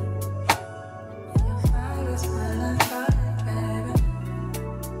 Your vibe is what I like, baby.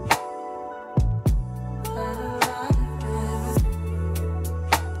 Alright,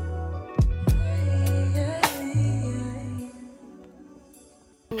 baby.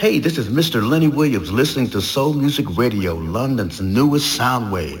 Hey, this is Mr. Lenny Williams listening to Soul Music Radio, London's newest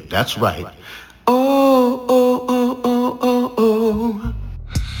sound wave. That's right. Oh, oh, oh, oh, oh, oh.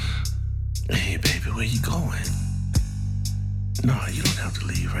 Hey, baby, where you going? No, you don't have to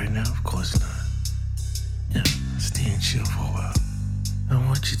leave right now. Of course not. Yeah, stay and chill for a while. I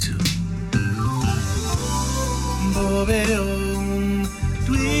want you to.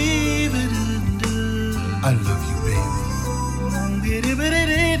 I love you, baby.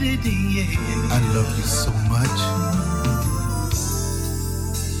 I love you so much.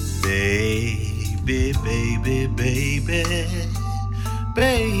 Baby, baby, baby,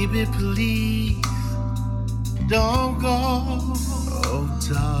 baby, please don't go, oh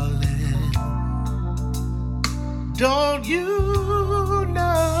darling. Don't you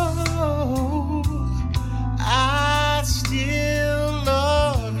know I still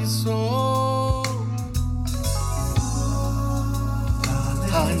love you so?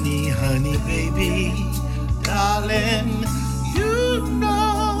 Honey, honey, baby, darling, you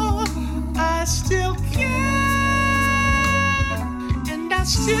know I still care, and I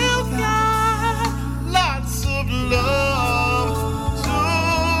still got lots of love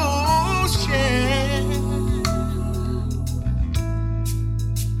to share.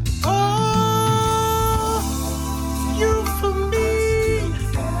 Oh, you for me,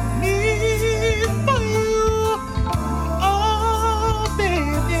 me for you. Oh,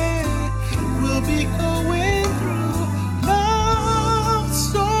 baby, we'll be going through love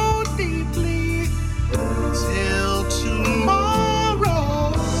so deeply till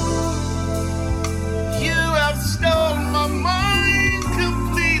tomorrow. You have stolen my mind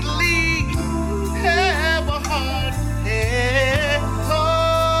completely. Have a heart,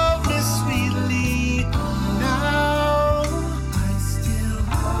 hold me sweetly. Now I still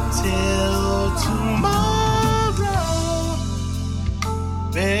till tomorrow.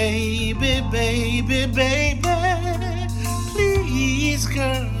 Baby, baby, baby, please,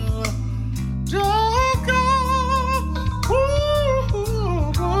 girl, don't go.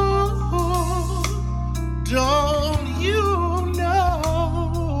 Ooh, don't you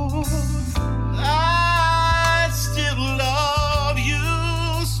know I still love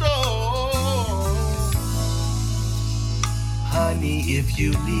you so? Honey, if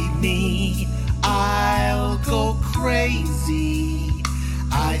you leave me, I'll go crazy.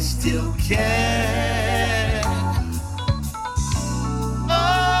 I still care.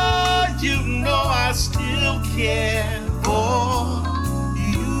 Oh, you know I still care for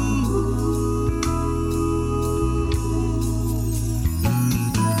you.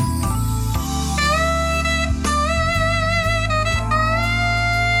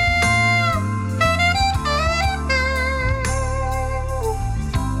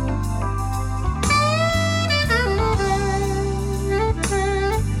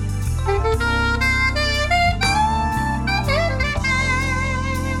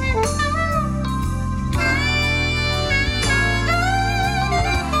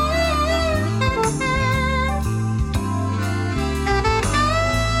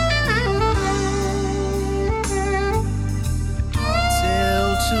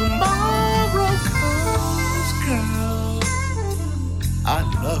 Till tomorrow comes, girl, I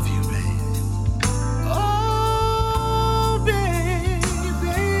love you, baby. Oh, baby,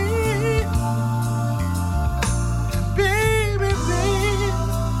 baby, baby.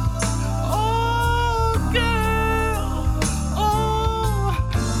 Oh, girl, oh,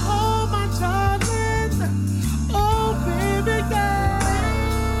 my darling. Oh, baby, girl.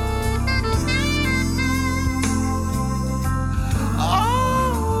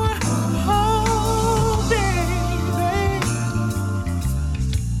 Oh, baby,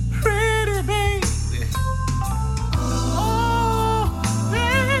 pretty baby. Oh,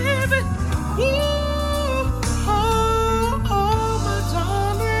 baby, ooh, oh, my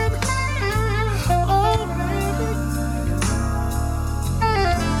darling. Oh, baby.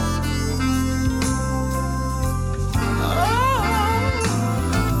 Oh,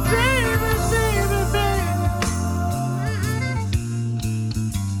 baby, baby, baby.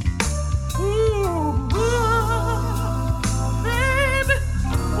 Ooh, baby,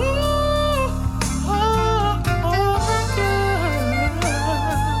 ooh, oh,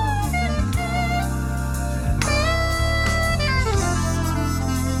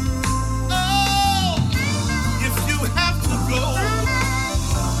 if you have to go,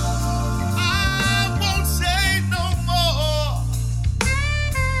 I won't say no more.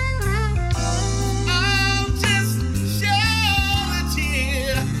 I'll just shed a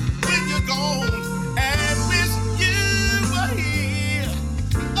tear when you're gone and wish you were here.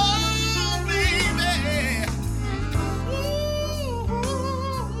 Oh, baby.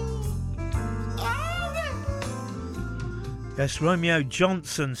 Yes, Romeo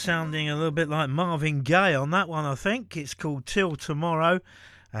Johnson sounding a little bit like Marvin Gaye on that one, I think. It's called Till Tomorrow.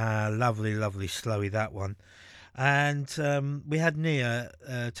 Lovely, lovely slowy, that one. And we had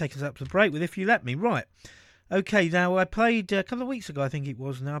Neya take us up to the break with If You Let Me. Right. Okay, now I played a couple of weeks ago, I think it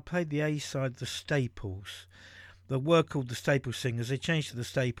was. Now I played the A-side, The Staples. that were called the Staple Singers. They changed to the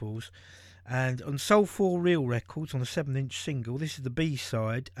Staples. And on Soulful Real Records, on a 7-inch single, this is the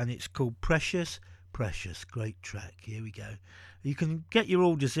B-side, and it's called Precious, Precious. Great track. Here we go. You can get your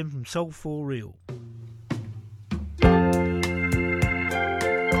orders in from Soulful Real.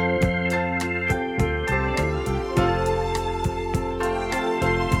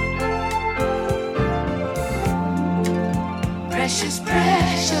 Precious,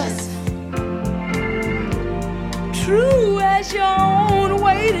 precious, true as your own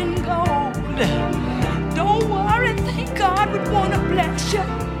weight in gold. Don't worry, thank God would wanna bless you,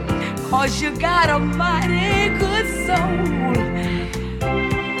 'cause you got a mighty good soul.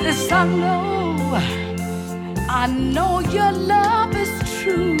 This I know your love is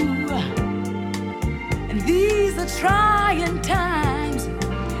true, and these are trying times.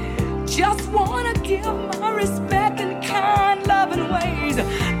 Just wanna give my respect and kind loving ways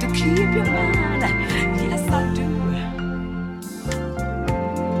to keep you mine. Yes, I do.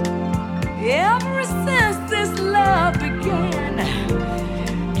 Ever since this love began,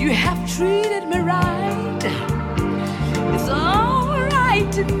 you have treated me right. It's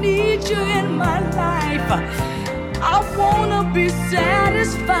alright to need you in my life. I wanna be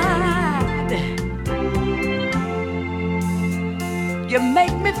satisfied. You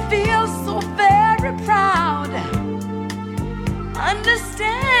make me feel so very proud.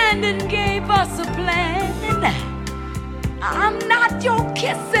 Understanding gave us a plan. I'm not your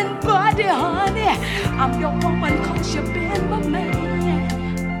kissing buddy, honey. I'm your woman 'cause you've been my man.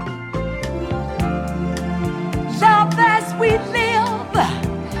 Love as we live,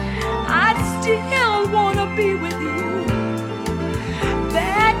 I'd still wanna be with you.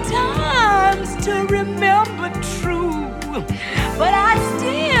 Bad times to remember true, but I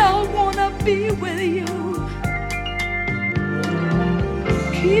still wanna be with you.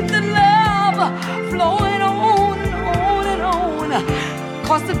 Keep the love flowing on and on and on,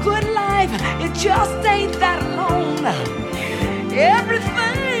 'cause the good life, it just ain't that long.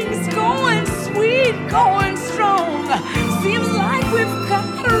 Everything's going sweet, going strong. Seems like we've got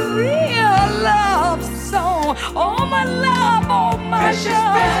a real love song. Oh my love, oh my precious,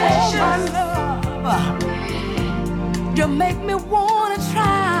 love, precious. Oh my love. You make me wanna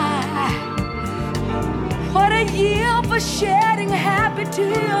try. What a year for shedding happy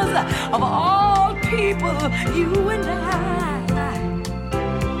tears of all people, you and I.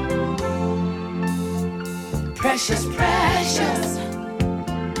 Precious, precious,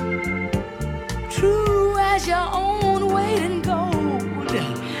 true as your own weight in gold.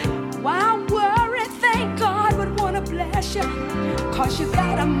 Why worry? Thank God would wanna bless you, 'cause you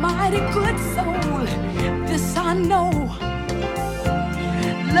got a mighty good soul. This I know.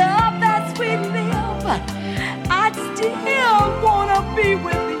 Love that we live, I'd still wanna be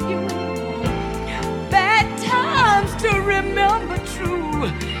with you. Bad times to remember true,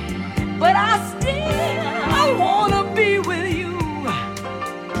 but I still wanna be with you.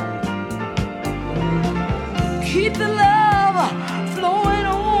 Keep the love flowing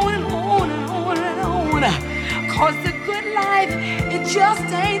on and on and on and on, 'cause the good life, it just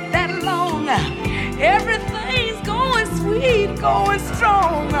ain't that long. Everything's going sweet, going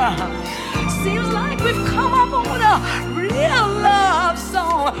strong. Seems like we've come up on a real love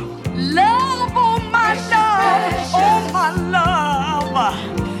song. Love, oh my love, oh my love.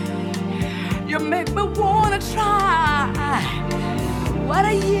 You make me wanna try. What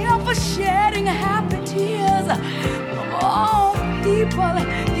a year for shedding happy tears of all people,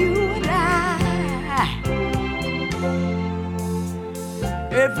 you and I.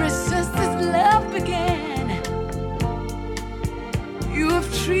 Ever since this love began, you have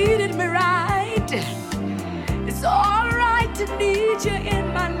treated me right. It's alright to need you in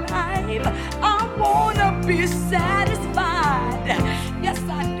my life. I wanna be satisfied. Yes,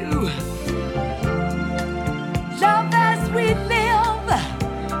 I do. Love as we live,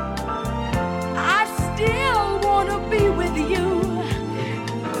 I still wanna be with you.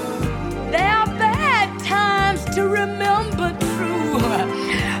 There are bad times to remember true,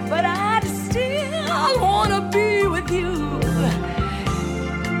 but I still wanna be with you.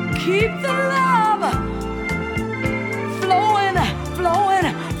 Keep the love flowing, flowing,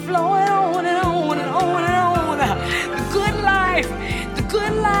 flowing on and on and on and on. The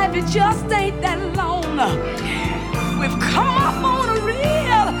good life, it just ain't that long. We've come up on a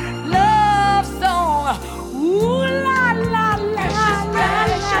real love song. Ooh la la la la la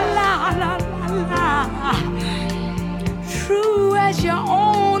la la la. True as your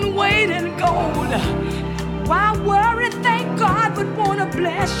own weight in gold. Why worry? Thank God would wanna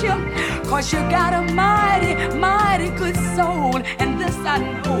bless you, 'cause you got a mighty, mighty good soul. And this I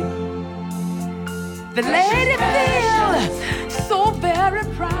know. The lady feels so very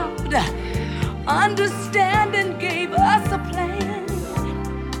proud. Understanding gave us a plan.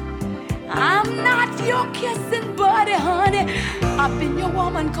 I'm not your kissing buddy, honey. I've been your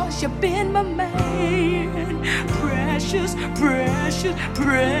woman 'cause you've been my man. Precious, precious,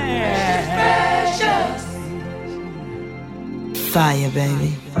 precious. Fire,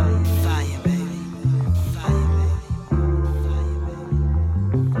 baby.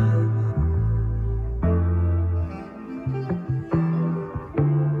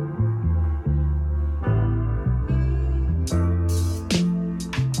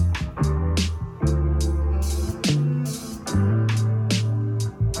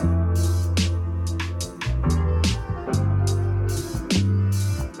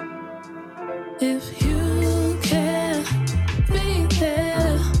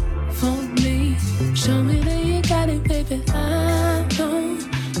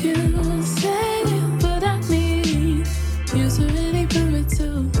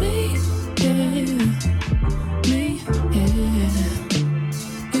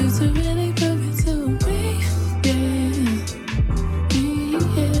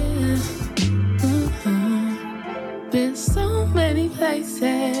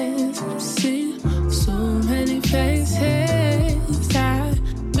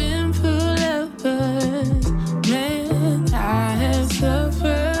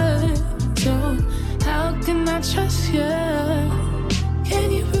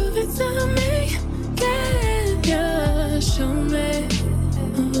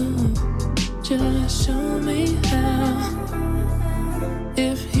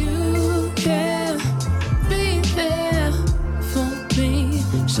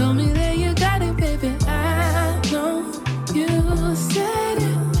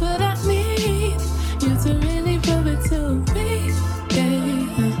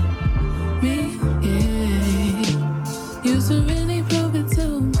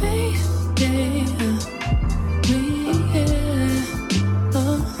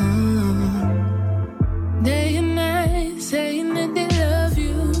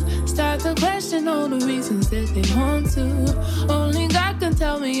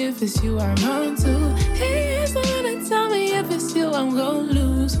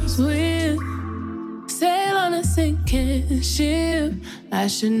 I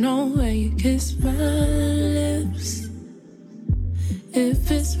should know where you kiss my lips.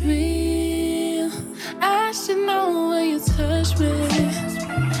 If it's real, I should know when you touch me.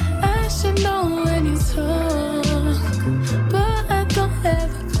 I should know when you talk. But I don't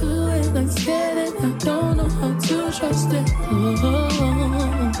have a clue and I'm scared and I don't know how to trust it.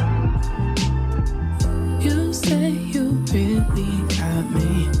 Oh. You say you really got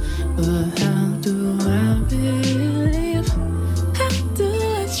me, but how do I believe?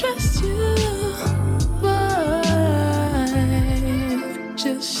 Trust you, boy.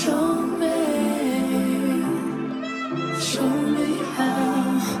 Just show me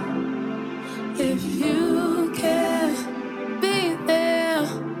how. If you can be there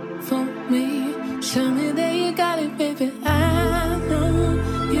for me, show me that you got it, baby. I know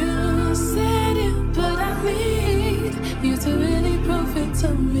you said it, but I need you to really prove it to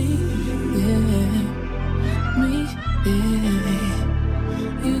me. Yeah, me, yeah.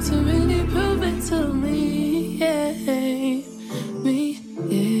 You to really prove it to me, yeah, me,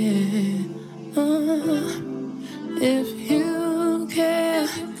 yeah. If you can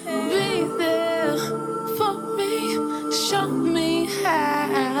be there for me, show me how.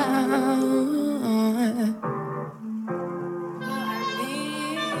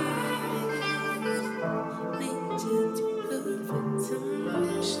 Need you to prove it to me,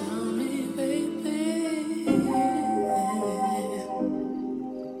 show me, baby.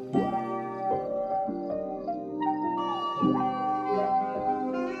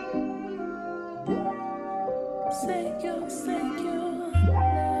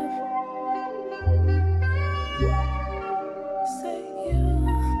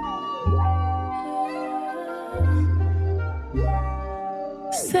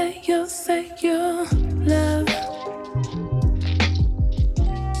 Say your love.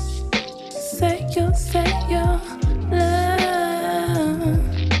 Say your love.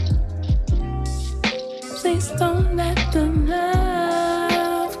 Please don't let the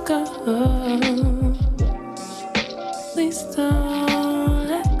love go. Please don't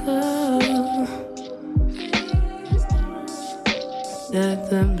let go. Let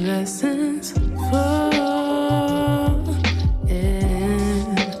the blessings fall.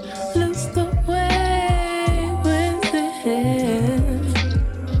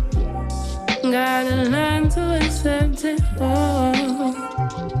 Gotta learn to accept it all.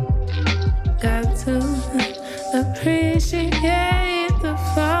 Got to appreciate the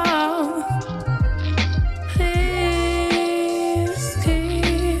fall. Please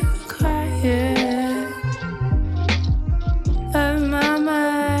keep quiet. But my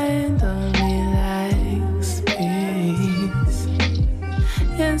mind only likes peace.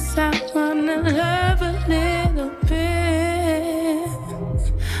 Yes, I wanna love a little bit,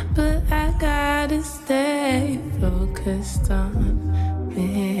 but I gotta stay focused on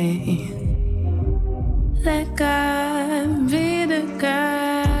me. Let God be the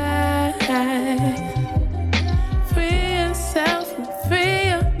guide. Free yourself and free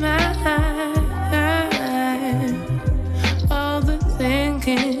your mind. All the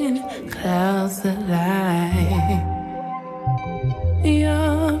thinking clouds the light.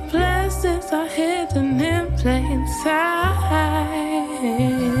 Your blessings are hidden in plain sight.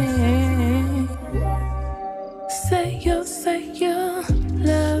 Say your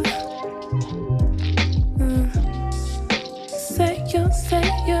love. Say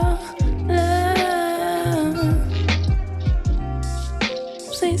your love.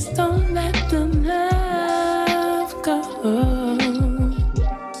 Please don't let the love go.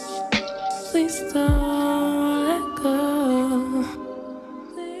 Please don't let go.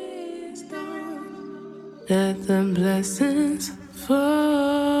 Please don't let the blessings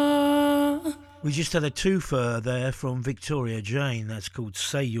fall. We just had a twofer there from Victoria Jane. That's called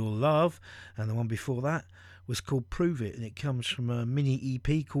Say Your Love, and the one before that was called Prove It, and it comes from a mini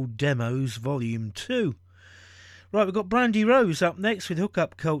EP called Demos Volume 2. Right, we've got Brandie Rose up next with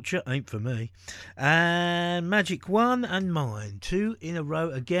Hookup Culture, ain't for me, and Magic 1 and Mine, 2 in a row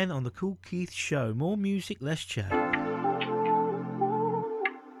again on the Kool Keith Show. More music, less chat.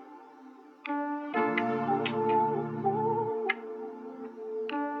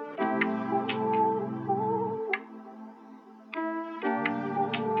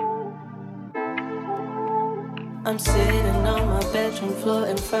 I'm sitting on my bedroom floor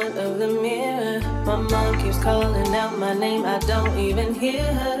in front of the mirror. My mom keeps calling out my name, I don't even hear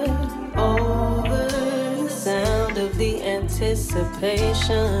her. Over the sound of the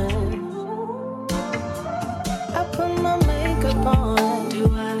anticipation, I put my makeup on. Do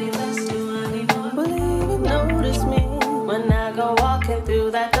I need less? Do I need more? Will you even notice me when I go walking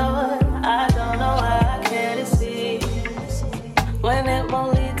through that door? I don't know why I care to see when it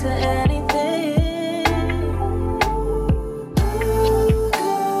won't lead to anything.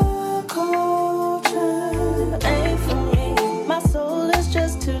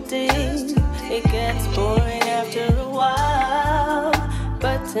 It gets boring after a while,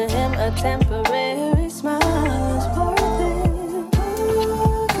 but to him a temporary smile is worth it.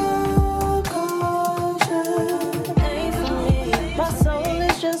 Ain't for me, my soul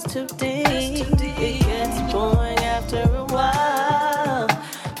is just too deep. It gets boring after a while,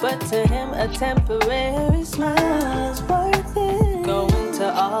 but to him a temporary smile is worth it. Going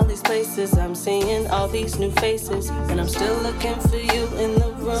to all these places, I'm seeing all these new faces, and I'm still looking for you in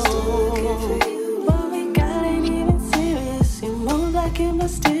the room. But we got ain't even serious. You move like you're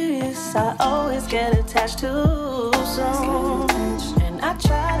mysterious. I always get attached too soon. And I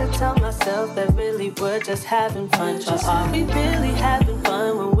try to tell myself that really we're just having fun. But are we really having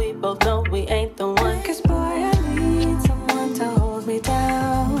fun when we both know we ain't the one? Cause boy, I need someone to hold me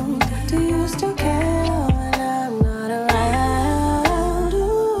down. Do you still care when I'm not around?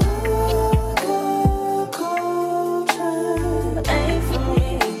 Ain't for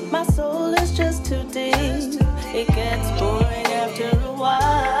me, my soul is just too deep. It gets boring after a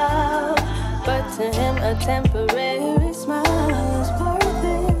while, but to him a temporary smile is worth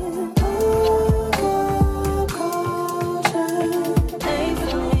it. Ain't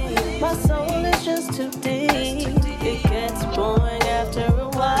for me, my soul is just too deep. It gets boring after a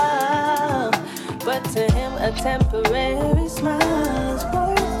while, but to him a temporary smile is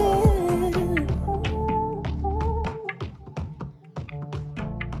worth it.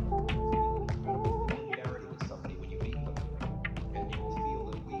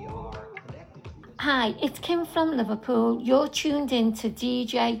 Hi, it's Kim from Liverpool. You're tuned in to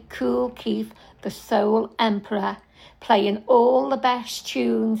DJ Kool Keith, the Soul Emperor, playing all the best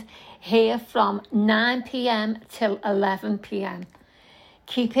tunes here from 9 p.m. till 11 p.m.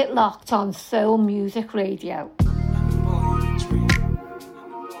 Keep it locked on Soul Music Radio.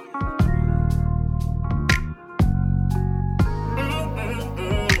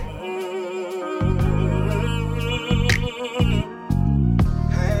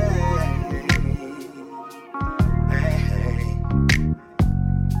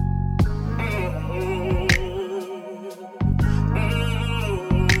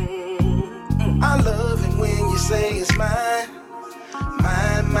 Say it's mine,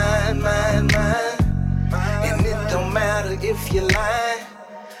 mine, mine, mine, mine. And if you're lying.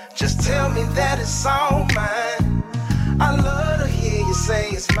 Just tell me that it's all mine. I love to hear you say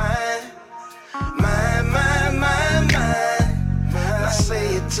it's mine. Mine, mine, mine, mine. Now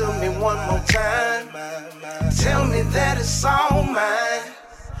say it to me one more time. Tell me that it's all mine.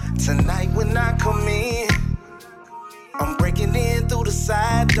 Tonight when I come in, I'm breaking in through the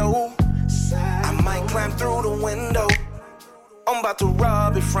side door. I might climb through the window. I'm about to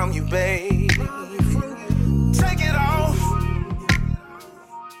rob it from you, babe. Take it off.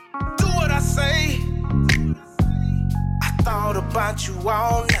 Do what I say. I thought about you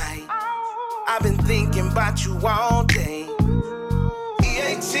all night. I've been thinking about you all day.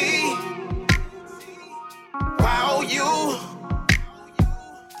 EAT. Wow, you.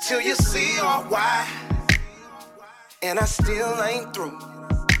 Till you see all why. And I still ain't through.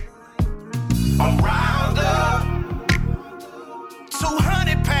 I'm riled up.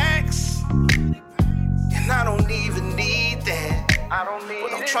 200 packs. And I don't even need that.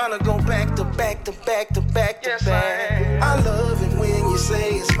 But I'm trying to go back to back to back to back to back. I love it when you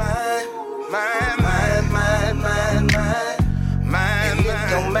say it's mine. Mine, mine, mine, mine, mine. Mine, and it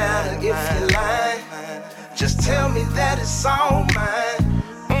don't matter if you're lying. Just tell me that it's all mine.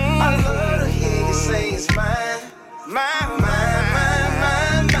 I love to hear you say it's mine. Mine, mine, mine,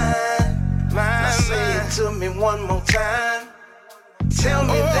 mine, mine. Now say it to me one more time. Tell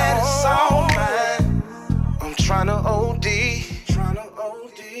me that it's all mine. I'm trying to OD.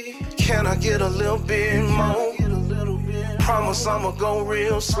 Can I get a little bit more? Promise I'ma go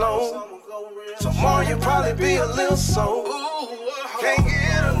real slow. Tomorrow you'll probably be a little so. Can't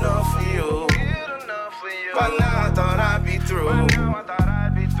get enough of you. By now I thought I'd be through.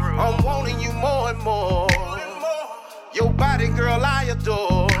 I'm wanting you more and more. Your body, girl, I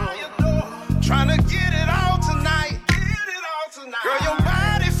adore. Trying to get it all tonight. Girl, your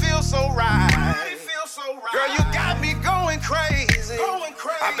body feels so right. Girl, you got me going crazy.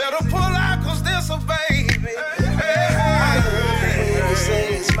 I better pull out cause there's a baby. I love it when you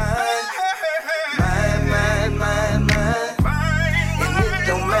say it's mine. Mine, mine, mine, mine. And it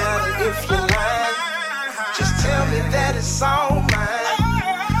don't matter if you're lying. Just tell me that it's all mine.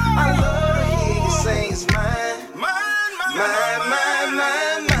 I love to hear you say it's mine. Mine, mine,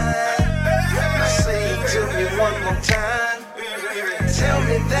 mine, mine. Now say it to me one more time. Tell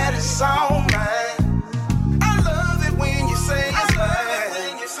me that it's all mine. I love it when you say it's mine.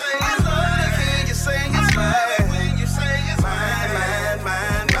 I love to hear you say it's mine. Mine,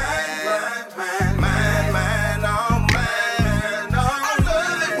 mine, mine, mine, mine, mine, all mine. I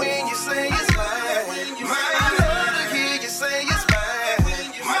love it when you say it's mine. I love to hear you say it's mine.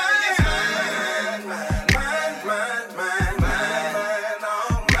 Mine, mine, mine, mine, mine,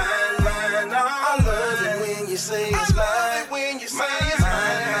 all mine. I love it when you say it's mine.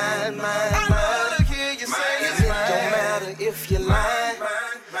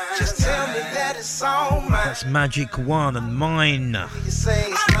 That's Magic One and Mine.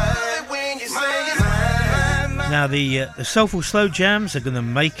 Now the Soulful Slow Jams are going to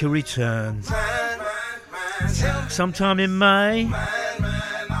make a return sometime in May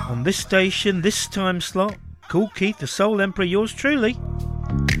on this station, this time slot. Kool Keith, the Soul Emperor, yours truly,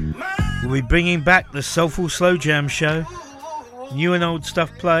 will be bringing back the Soulful Slow Jam show. New and old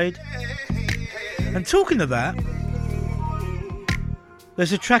stuff played. And talking of that,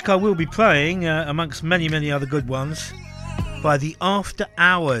 there's a track I will be playing, amongst many, many other good ones, by the After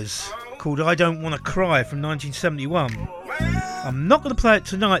Hours, called I Don't Want to Cry from 1971. I'm not going to play it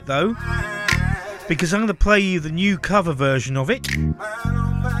tonight, though, because I'm going to play you the new cover version of it.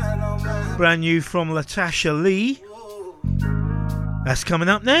 Brand new from Latasha Lee. That's coming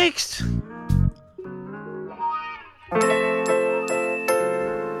up next.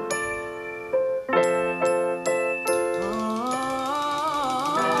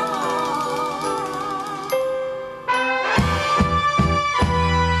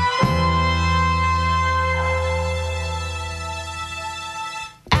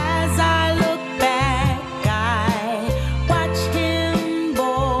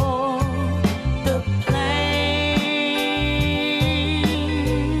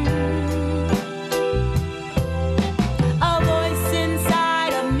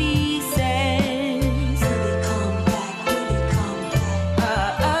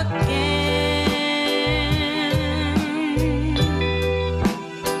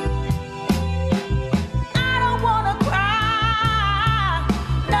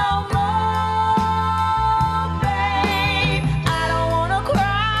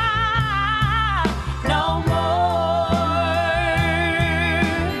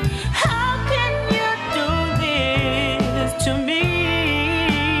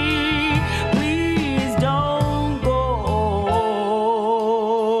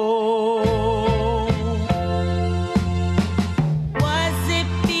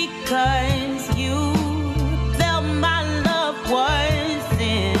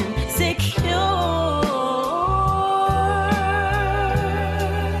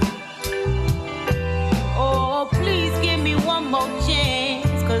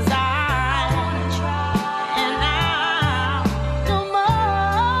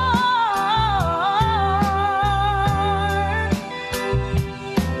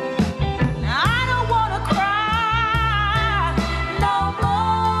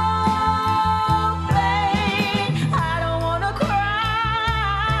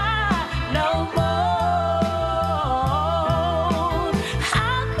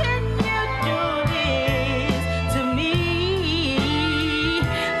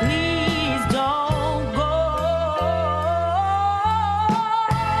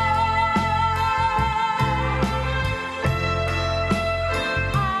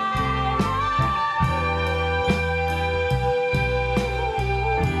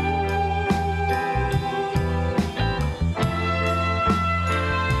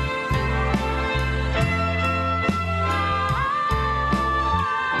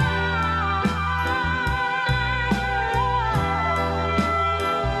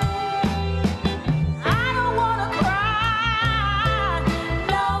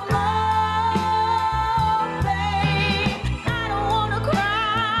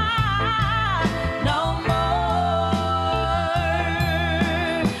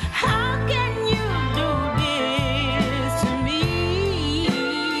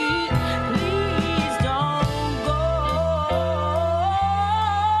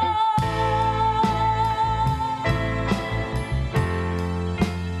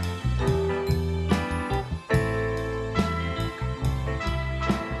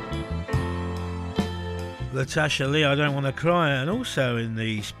 Latasha Lee, I Don't Want to Cry. And also in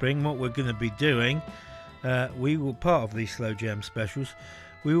the spring, what we're going to be doing, we will, part of these Slow Jam specials,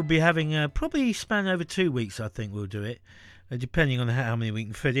 we will be having probably span over 2 weeks, I think we'll do it, depending on how many we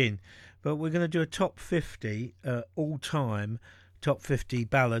can fit in. But we're going to do a top 50 all-time, top 50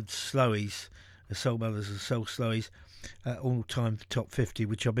 ballads, slowies, soul ballads and soul slowies, all-time top 50,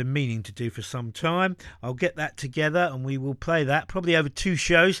 which I've been meaning to do for some time. I'll get that together and we will play that probably over 2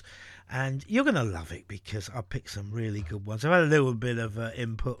 shows. And you're going to love it because I picked some really good ones. I've had a little bit of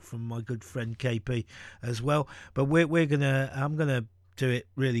input from my good friend KP as well. But I'm going to do it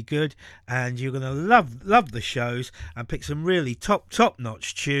really good. And you're going to love the shows and pick some really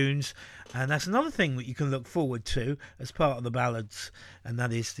top-notch tunes. And that's another thing that you can look forward to as part of the ballads. And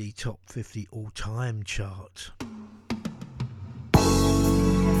that is the top 50 all-time chart.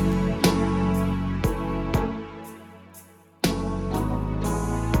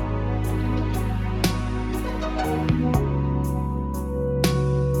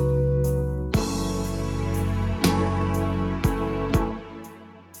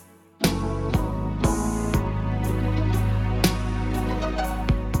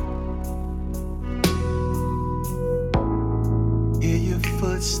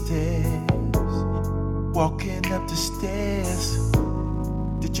 Walking up the stairs,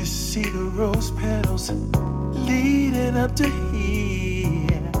 did you see the rose petals leading up to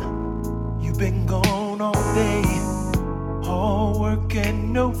here? You've been gone all day, all work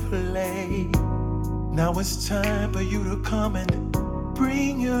and no play. Now it's time for you to come and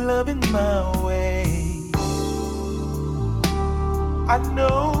bring your loving my way. I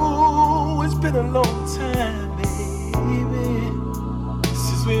know it's been a long time, baby,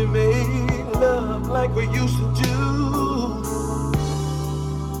 since we made love like we used to do.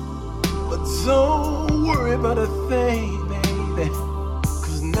 But don't worry about a thing, baby,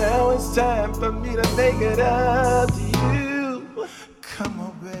 'cause now it's time for me to make it up to you. Come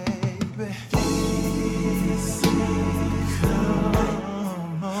on, baby. Please, come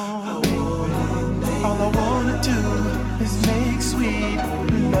on, baby. All I wanna do is make sweet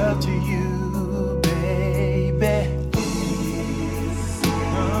love to you, baby.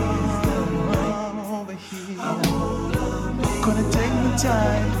 Gonna take my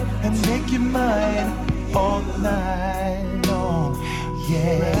time and make you mine all night long.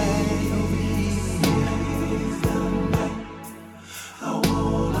 Yeah.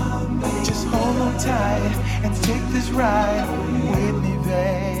 Just hold on tight and take this ride with me,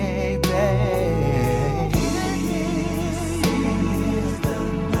 baby.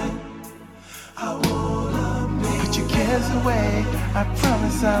 Put your cares away, I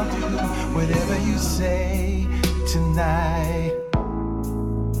promise I'll do whatever you say tonight.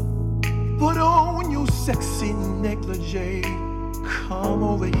 Put on your sexy negligee. Come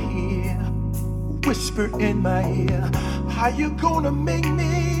over here, whisper in my ear. How you gonna make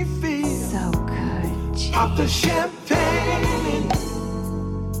me feel? So good, G. Pop the champagne,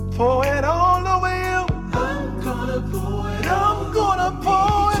 pour it all over you. I'm gonna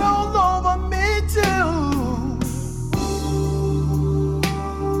pour it all over me too.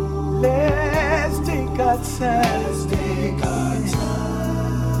 Let's take our time.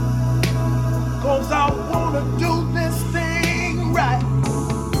 'Cause I wanna do this thing right.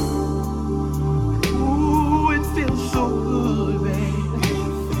 Ooh, it feels so good, baby.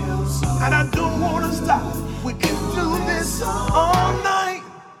 And I don't wanna stop. We can do this all night.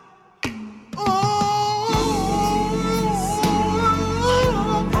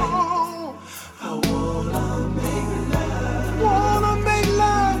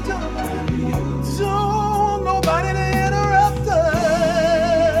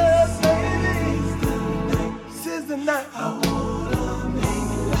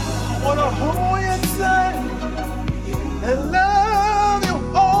 Hold you tight and love you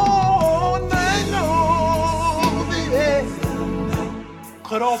all night long, baby.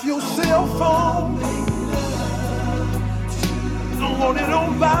 Cut off your cell phone. Don't want it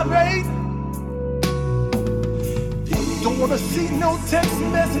on vibrate. Don't wanna see no text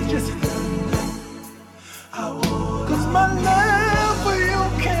messages. 'Cause my love for you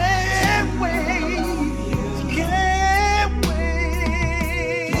can't wait.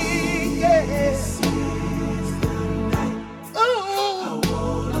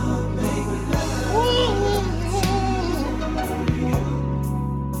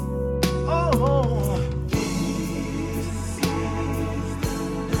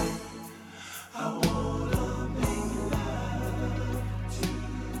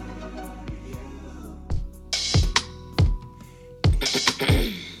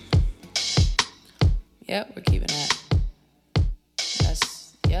 Yep, we're keeping that.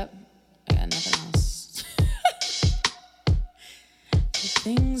 That's, yep, I got nothing else.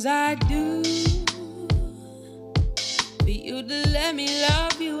 things I do for you to let me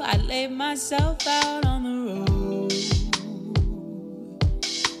love you. I lay myself out on the road.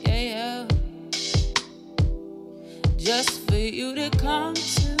 Yeah, yeah. Just for you to come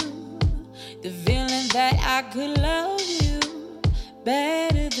to the feeling that I could love you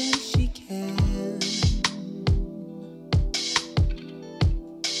better than she can.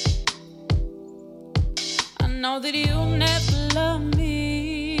 I know that you'll never love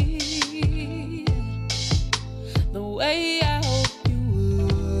me the way I hope you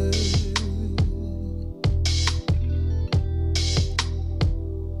would.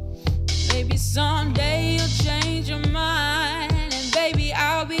 Maybe someday you'll change your mind, and baby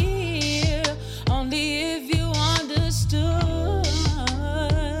I'll be here only if you understood.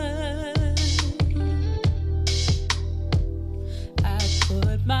 I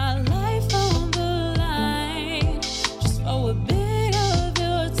put my life on the line just for a bit of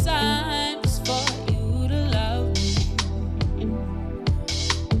your time, just for you to love me.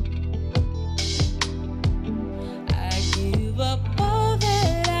 I give up all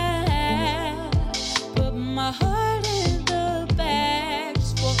that I have, put my heart in the bag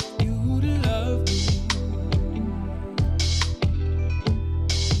just for you to love me.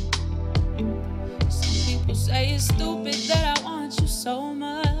 Some people say it's stupid that I want you so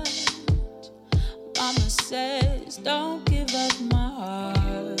much. Mama says don't give up my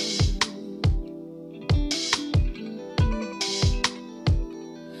heart.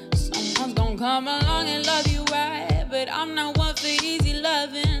 Someone's gonna come along and love you right, but I'm not one for easy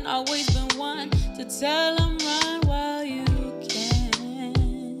loving. Always been one to tell them run while you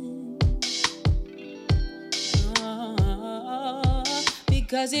can.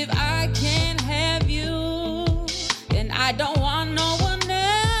 Because if I can't have you, then I don't want no one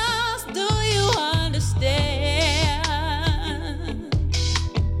else. Do you understand?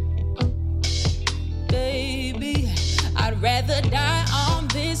 Baby, I'd rather die on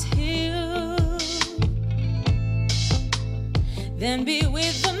this hill than be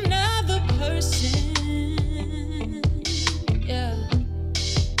with another person. Yeah,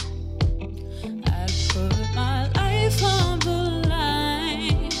 I put my life on the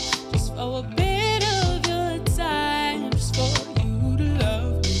line just for a bit of your time, just for you to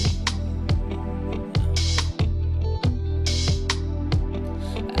love me.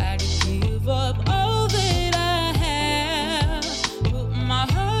 I'd give up all that I have, put my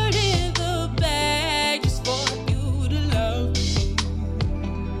heart in the bag just for you to love me.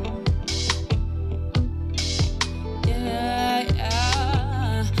 Yeah,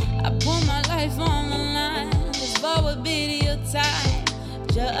 yeah. I put my life on the line just for a bit of your time,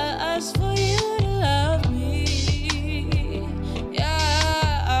 just for you to love me. Yeah.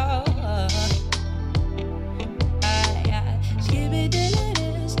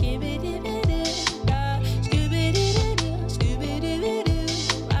 Skibidi-doo, skibidi-doo, skibidi-doo, skibidi-doo.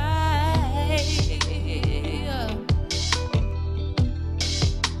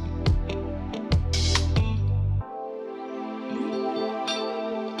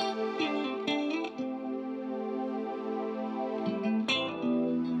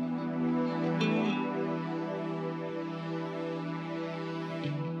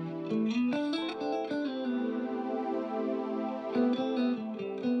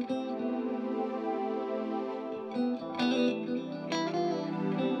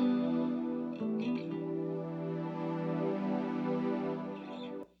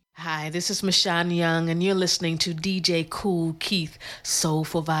 Hi, this is Michonne Young, and you're listening to DJ Kool Keith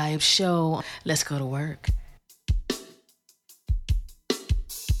Soulful Vibes Show. Let's go to work.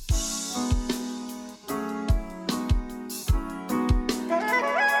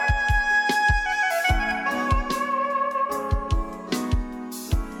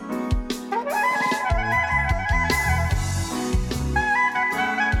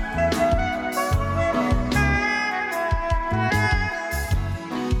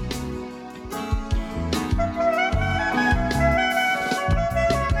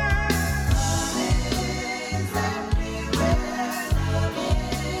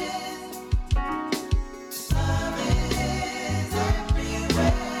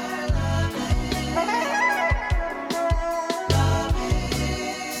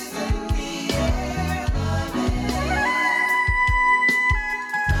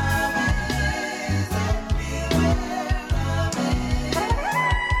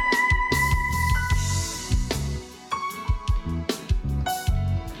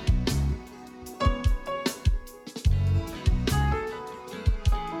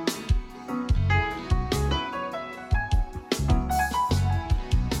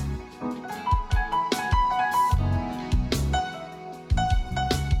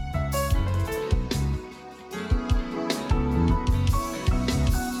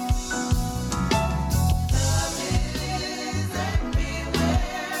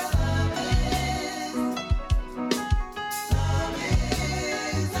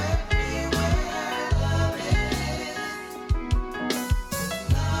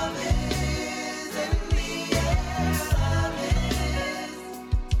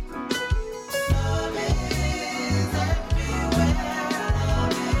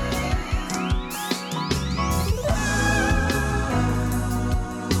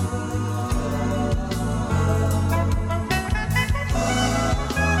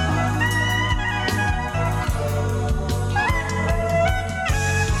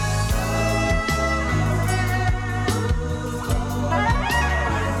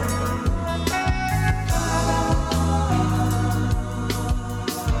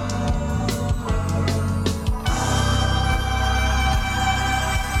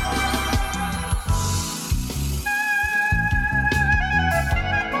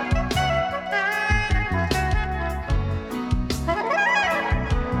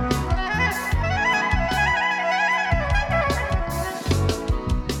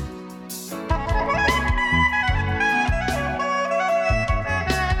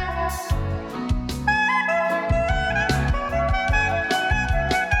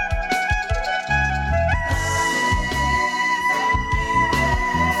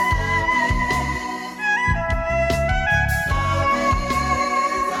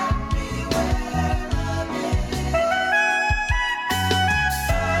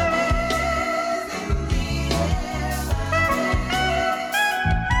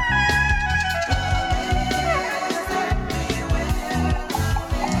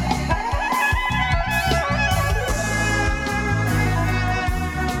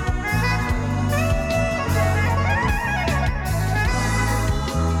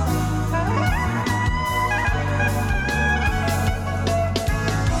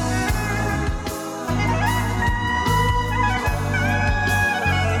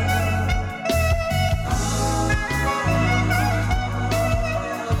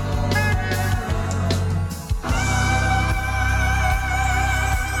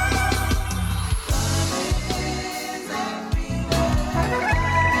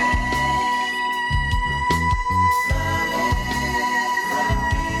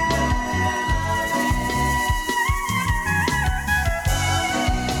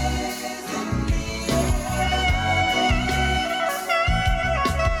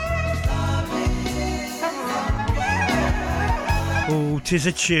 'Tis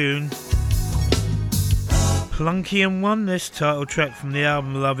a tune. Plunky and One, this title track from the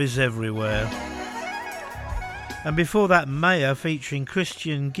album Love Is Everywhere. And before that, Mayah featuring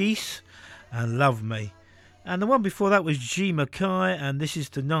Khristian, Geisse and Love Me. And the one before that was G. Mackey and This Is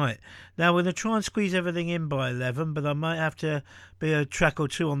the Night. Now we're going to try and squeeze everything in by 11, but I might have to be a track or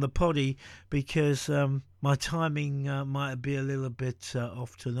two on the poddy because my timing might be a little bit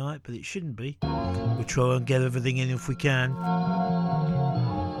off tonight, but it shouldn't be. We'll try and get everything in if we can.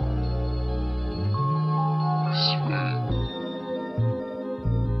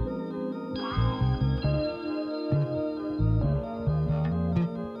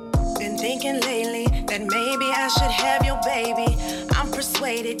 Been thinking lately that maybe I should have your baby. I'm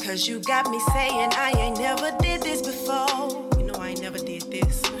persuaded cause you got me saying I ain't never did this before. You know I ain't never did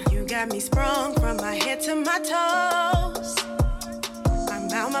this. You got me sprung from my head to my toes.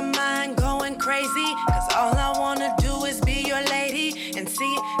 I'm out my mind going crazy cause all I wanna do is be your lady and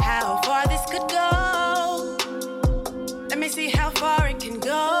see how far this could go. Let me see how far it can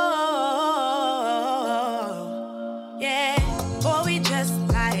go. Yeah, boy, we just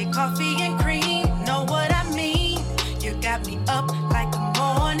like coffee and cream. Know what I mean? You got me up like the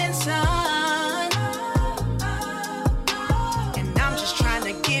morning sun. And I'm just trying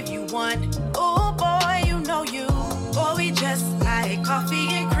to give you one. Oh boy, you know you. Boy, we just like coffee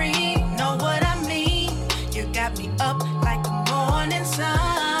and cream. Know what I mean? You got me up like the morning sun.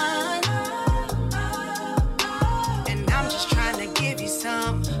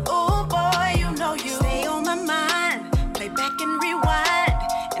 Some. Oh boy, you know you stay on my mind. Play back and rewind.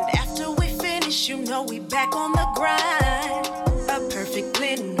 And after we finish, you know we back on the grind. A perfect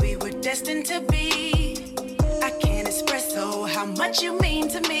blend we were destined to be. I can't express so how much you mean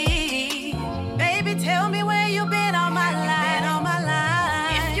to me. Baby, tell me where you been all my life. All my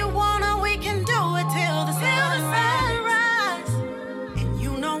life. If you wanna, we can do it till the sunrise. And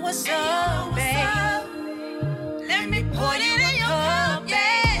you know what's up, babe. Let me put it in your cup,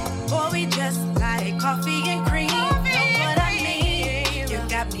 yeah. Boy, we just like coffee and cream. Know what I mean? You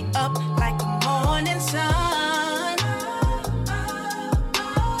got me up like the morning sun.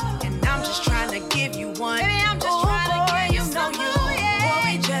 And I'm just trying to give you one. Baby, I'm just trying to give you some. Yeah. Boy,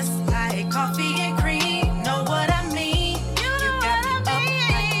 we just like coffee and cream. Know what I mean? You got me up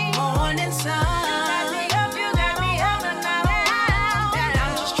like the morning sun. You got me up and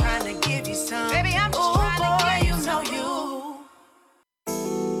I'm just trying to give you some. Baby, I'm just trying to give you some.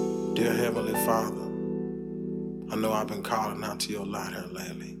 Dear Heavenly Father, I know I've been calling out to your light here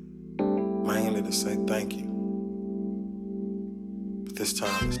lately, mainly to say thank you. But this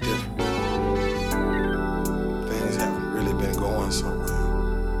time it's different. Things haven't really been going so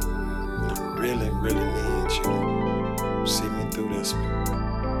well. I really need you to see me through this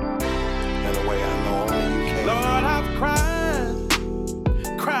one. In a way I know only you can. Lord, I've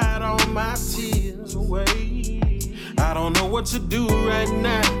cried all my tears away. I don't know what to do right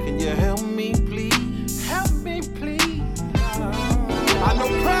now. Can you help me, please? Help me, please. I know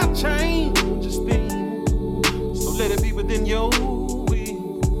pride changes things, so let it be within your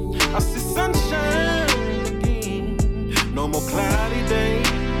will. I see sunshine again, no more cloudy days.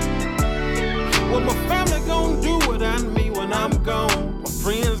 What my family gonna do without me when I'm gone? My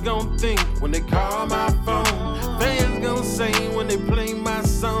friends gonna think when they call my phone. Fans gonna say when they play my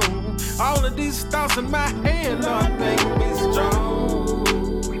song. All of these thoughts in my head, Lord, make me strong.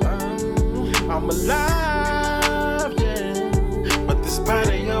 I'm alive, yeah. But this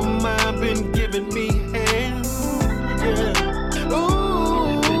body of mine been giving me hell, yeah.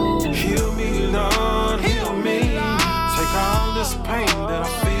 Ooh, heal me, Lord, heal me. Take all this pain that I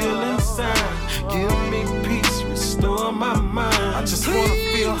feel inside. Give me peace, restore my mind. I just wanna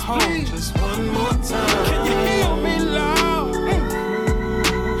feel whole just one more time. Can you heal me, Lord?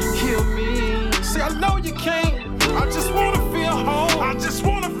 I know you can't. I just wanna feel whole. I just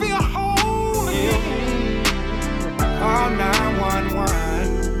wanna feel whole again. Call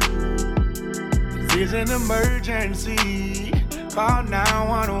 911. This is an emergency. Call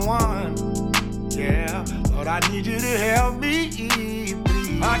 911. Yeah, Lord, I need you to help me, please.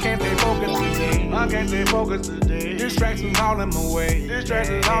 I can't stay focused today. I can't stay focused today. Distractions all in my way.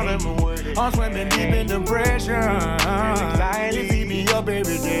 Distractions all in my way. I'm swimming deep in depression. Anxiety keep me up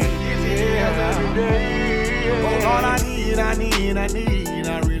every day. Yeah, every day. Oh Lord, I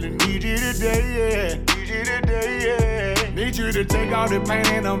really need you today. Yeah. Need you today. Yeah. Need you to take all the pain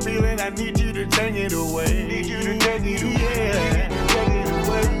that I'm feeling. I need you to take it away. Need you to take it away. Yeah. Take it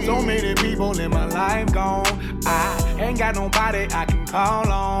away. So many people in my life gone. I ain't got nobody I can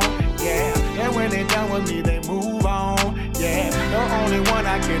call on. Yeah. And when they done with me, they move on. Yeah. The only one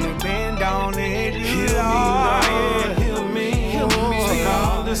I can depend on is you, Lord. Heal me, Lord. Heal me. Take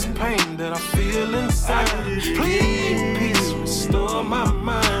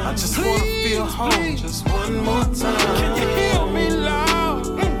feel whole just one more time. Can you hear me, Lord?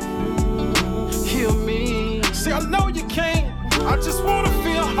 Hear me. See, I know you can't. I just wanna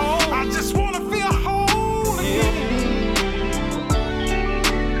feel whole. I just wanna feel whole again.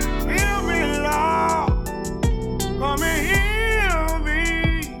 Hear me, Lord. Come and hear me.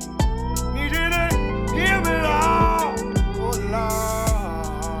 Need you to hear me, Lord. Oh,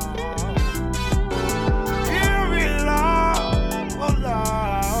 Lord. Hear me, Lord. Oh, Lord.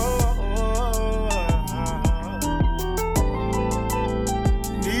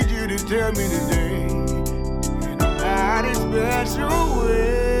 Need you to tell me today. Special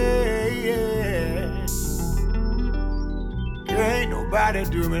way, yeah. Ain't nobody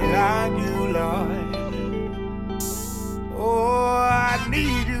do me like you, Lord. Oh, I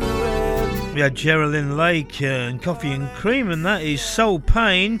need you. We had Geraldine Lake and Coffee and Cream, and that is Soul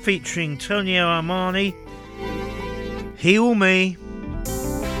Pain featuring Tonio Armani. Heal Me.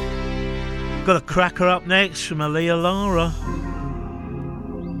 Got a cracker up next from Aaliyah Lara.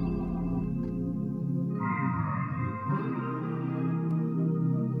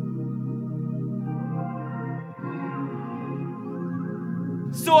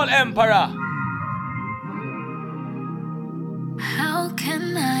 Soul Emperor. How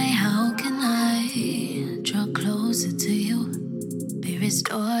can I draw closer to you, be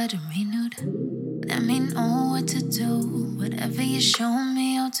restored and renewed? Let me know what to do. Whatever you show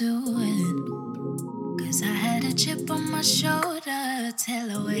me, I'll do it. 'Cause I had a chip on my shoulder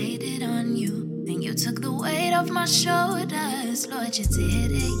till I waited on you. And you took the weight off my shoulders. Lord, you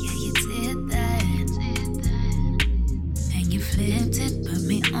did it, yeah, you did that. You flipped it, put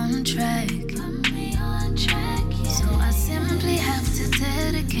me on track. So I simply have to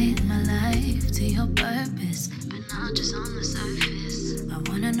dedicate my life to your purpose, but not just on the surface. I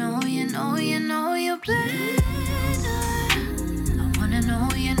wanna know you better. I wanna know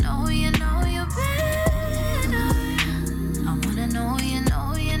you better. I wanna know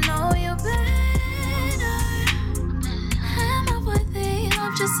you better. Am I worthy of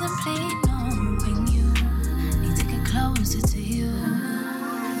just simply knowing you? Need to get closer to you.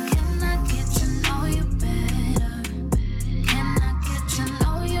 Can I get to know you better? Can I get to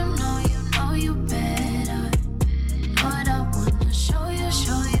know you better? Lord, I wanna show you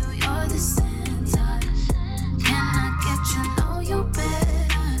you're the center. Can I get to know you better?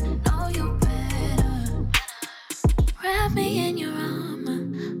 Wrap me in your armor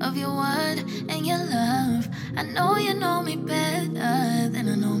of your word and your love. I know you know me better than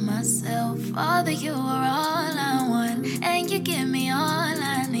I know myself. Father, you are all I want, and you give me all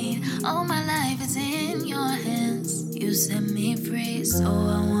I need. All my life is in your hands. You set me free, so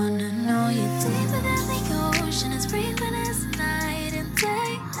I wanna know you deeper than the ocean. It's breathing as night and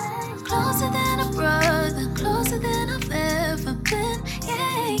day. Closer than a brother, closer than I've ever been. Yeah.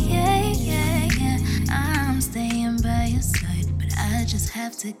 I'm staying by your side, but I just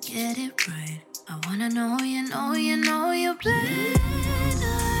have to get it right. I wanna know you better.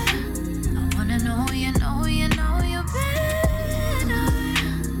 I wanna know you better.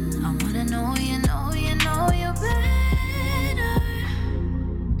 I wanna know you better.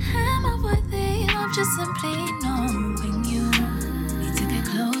 Am I worthy of just simply knowing you? Need to get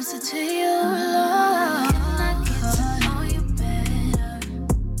closer to you, Lord. Can I get to know you better?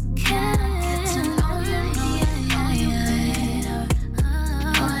 Can I get to know you better?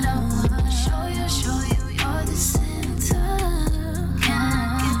 Lord, I wanna show you you're the center. Can I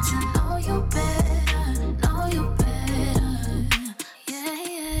get to know you better?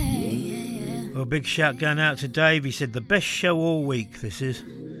 Yeah. Well, big shout going out to Dave. He said the best show all week, this is.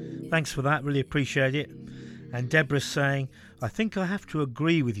 Thanks for that, really appreciate it. And Deborah's saying, I think I have to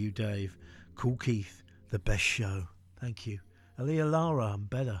agree with you, Dave. Kool Keith, the best show. Thank you. Aaliyah Lara, I'm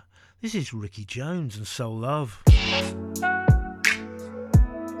better. This is Ricky Jones and Soul Love.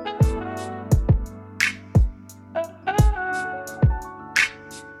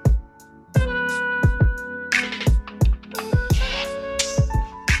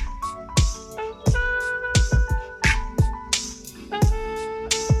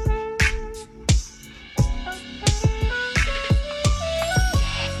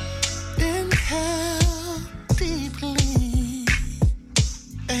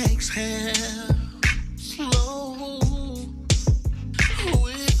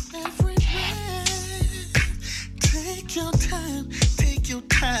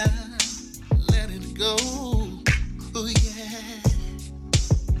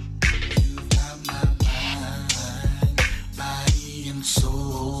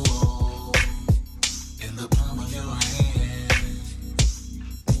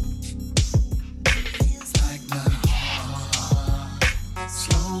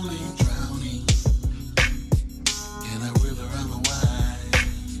 Slowly drowning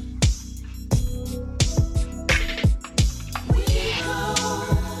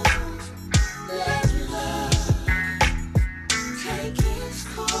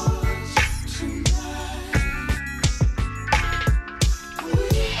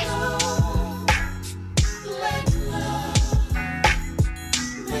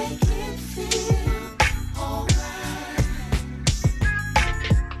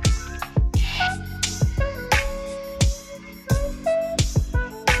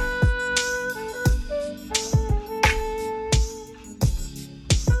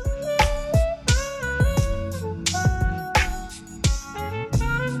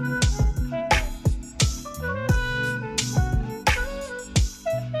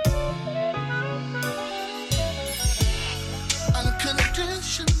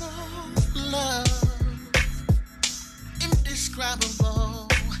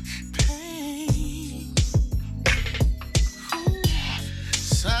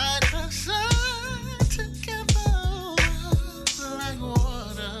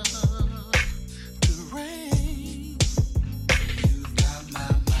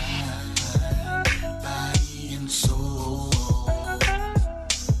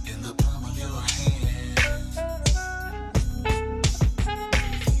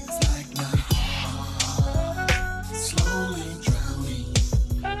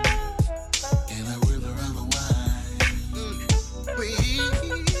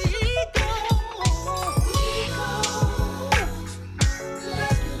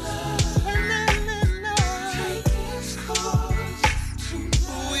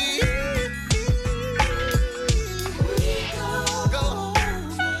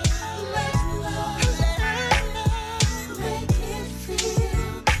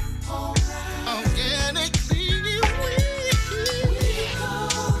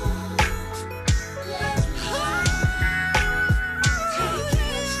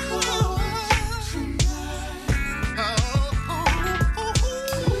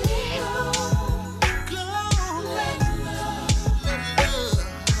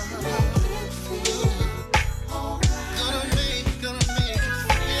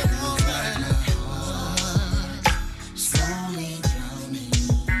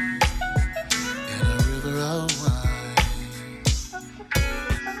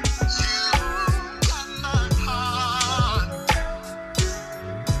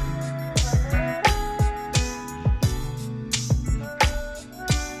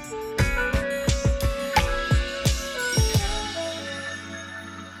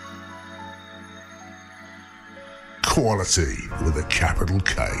Quality with a capital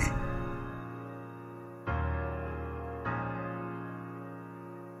K.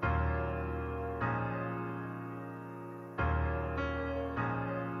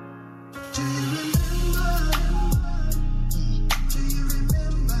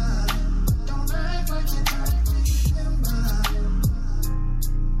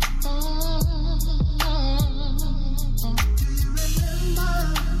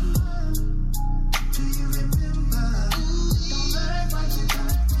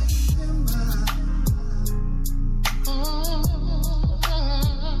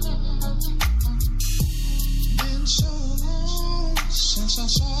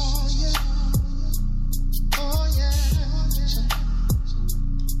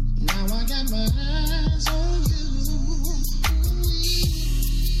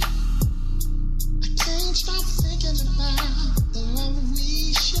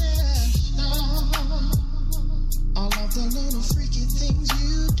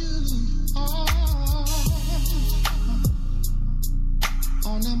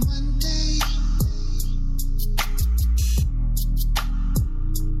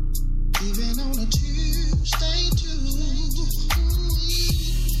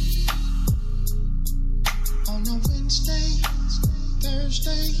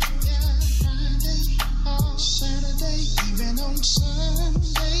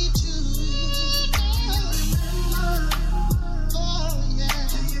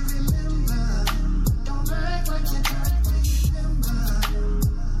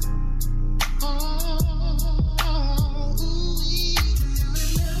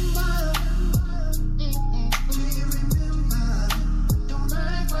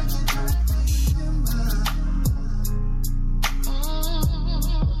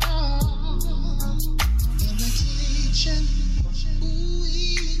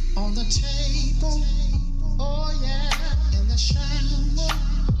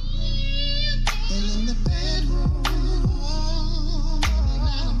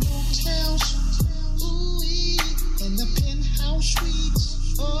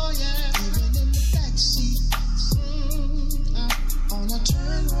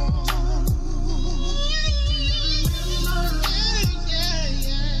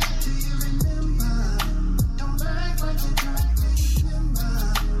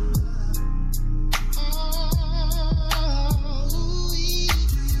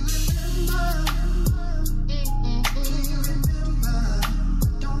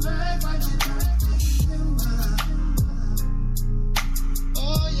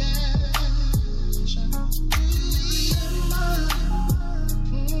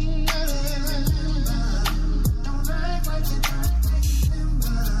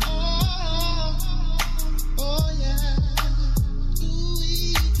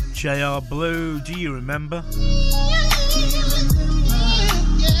 JR Blue, do you remember?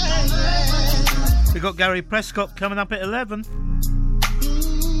 We got Gary Prescott coming up at 11.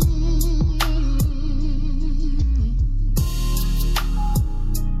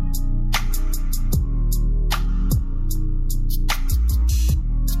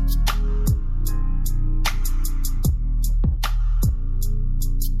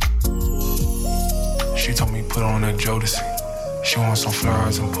 She told me put on that Jodeci. She wants some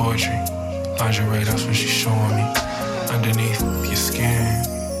flowers and poetry. Lingerie, that's what she's showing me. Underneath your skin.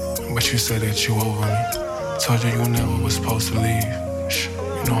 But you said that you over me. Told you never was supposed to leave.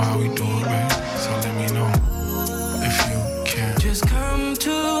 You know how we do it, babe. So let me know if you can. Just come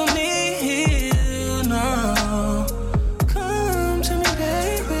to me here now. Come to me,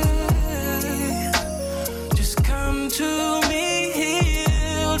 baby. Just come to me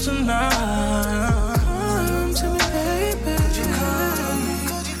here tonight. Come to me, baby.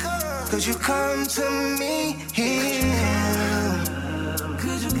 Could you come to me here?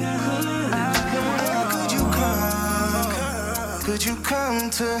 Could you come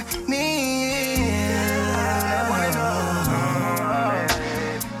to me?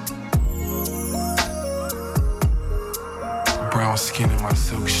 Brown skin in my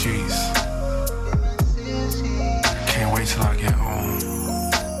silk sheets. Can't wait till I get home.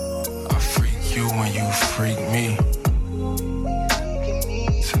 I freak you when you freak me.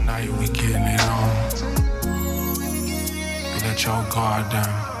 Tonight we getting it on. Let your guard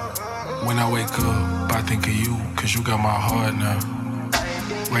down. When I wake up, I think of you, cause you got my heart now.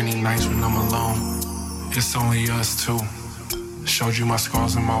 Rainy nights when I'm alone, it's only us two. Showed you my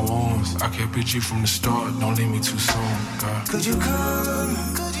scars and my wounds. I kept it G from the start, don't leave me too soon, God. Could you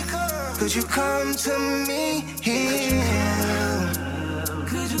come to me here?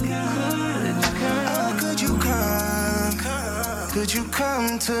 Could you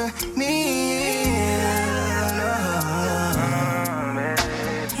come to me here?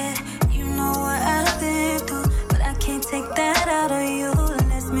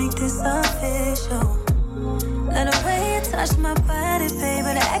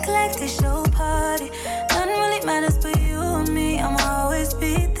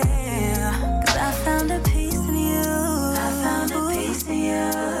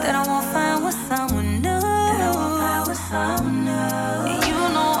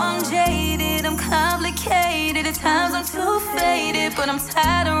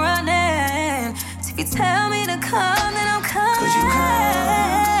 tired of running. So if you tell me to come, then I'm coming. Could you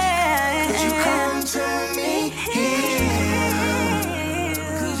come? Could you come to me? Could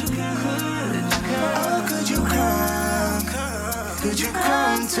you come? Oh, could you come? Could you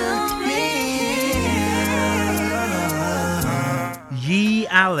come to me? Ye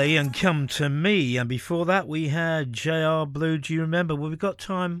Alley and Come to Me, and before that we had JR Blue. Do you remember? Well, we've got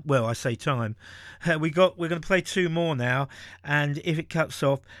time. Well, I say time. We're going to play two more now, and if it cuts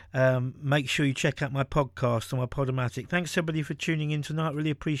off, make sure you check out my podcast on my Podomatic. Thanks everybody for tuning in tonight.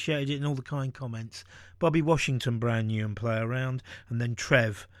 Really appreciated it and all the kind comments. Bobby Washington, brand new and Play Around, and then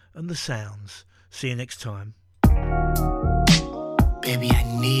Tre'v and the Sounds. See you next time. Baby, I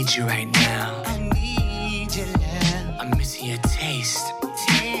need you right now. I need your love. I'm missing your taste.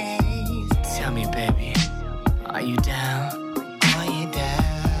 Tell me, baby, are you down? Are you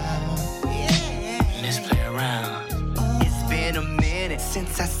down? Yeah. Let's play around. It's been a minute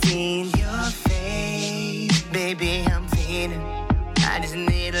since I seen your face. Baby, I'm feeling. I just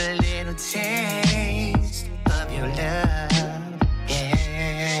need a little taste of your love.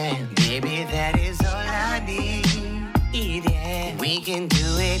 Yeah. Baby, that is all I need. Yeah. We can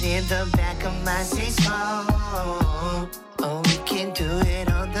do it in the back of my 6'4". Or we can do it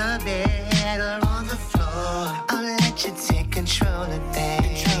on the bed or on the floor. I'll let you take control of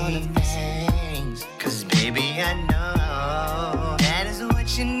things. Cause baby, I know that is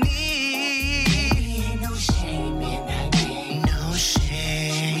what you need. Ain't no shame in that game. No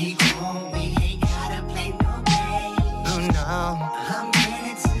shame. We ain't gotta play no game. Oh no. I'm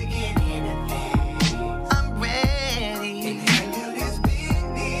ready to get in a thing. I'm ready. And handle this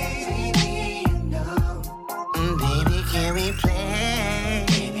business, baby, you know. Baby, can we play?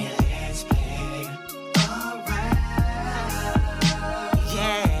 Baby, let's play. Alright.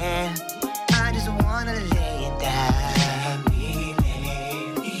 Yeah, I just wanna lay it down. Lay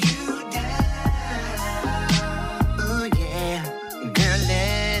you down. Ooh yeah, girl,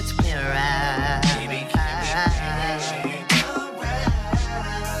 let's play around. Baby, can we play? Alright.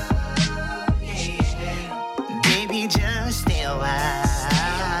 Yeah. Baby, just stay a while.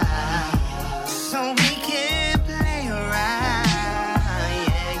 So we can play around,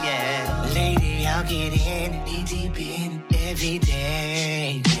 yeah, yeah. Lady, I'll get in, be deep in every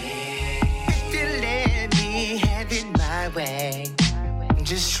day. If you let me have it my way,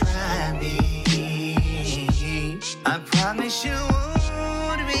 just try me. I promise you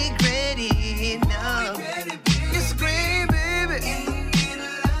won't regret it, no. You scream, baby, in the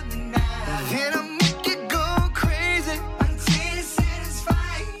middle of the night. And I'll make you go crazy until you're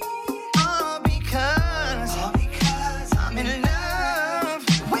satisfied. All because I'm in love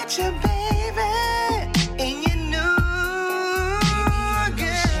with you, baby, and you know,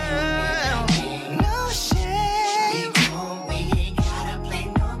 girl, no shame. We ain't gotta play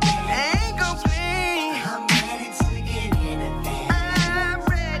no game. Ain't gon' play. I'm ready to get in a thing. I'm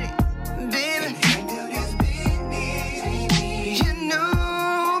ready, baby. And do this business, you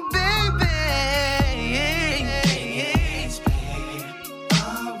know, baby. Let's play.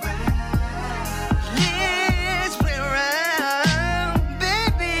 Alright. Let's play around,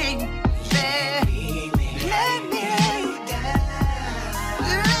 baby. Let me lay you down.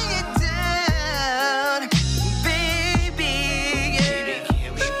 Lay it down, baby. Yeah.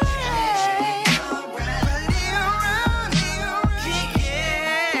 Can we play? Alright. Play around,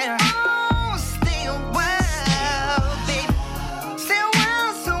 yeah. Oh, stay a while, baby. Stay a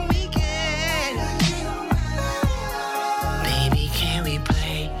while so we can. Baby, can we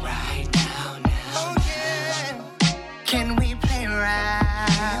play right now? Oh yeah. Can we play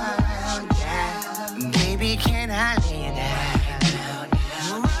around? Yeah. Baby, can I lay it down?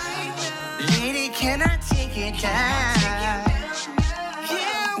 Lady, can I take it down?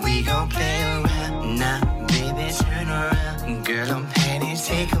 Yeah, we gon' play around. Nah, baby, turn around. Girl, them panties,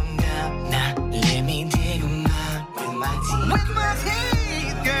 take them down. Nah, let me dig them out with my teeth. With my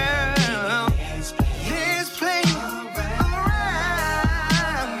teeth, girl. Let's play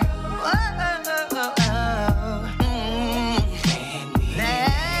around.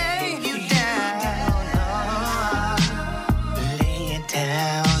 Lay you down. Lay it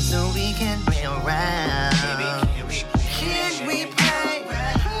down so we can play around. Can we play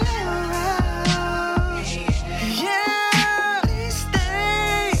around? Yeah, please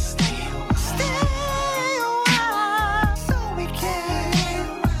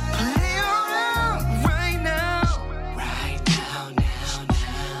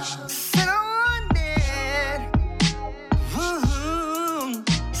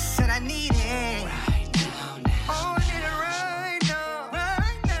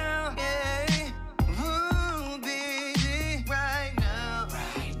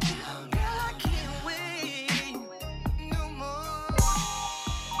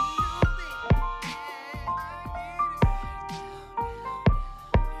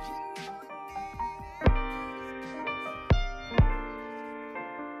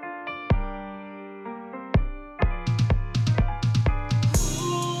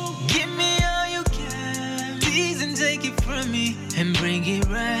and bring it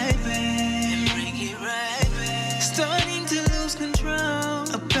right back. Starting to lose control.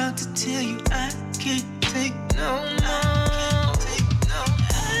 About to tell you I can't take no more.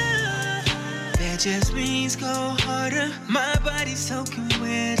 That just means go harder. My body's soaking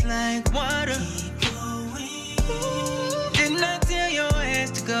wet like water. Didn't I tell your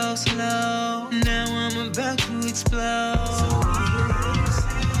ass to go slow? Now I'm about to explode.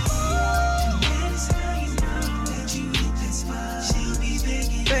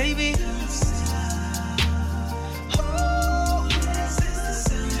 Baby,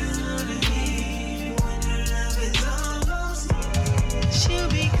 she'll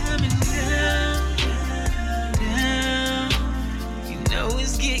be coming down, down. You know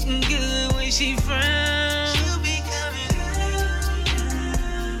it's getting good when she frowns. She'll be coming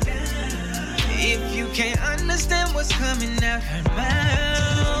down, down. If you can't understand what's coming out her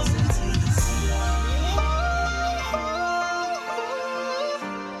mouth.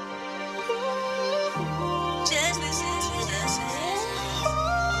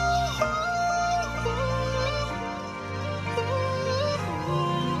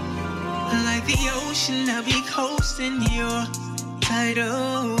 Like the ocean, I'll be coasting your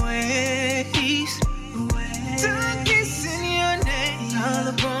tidal waves. Tongue kissing your name, all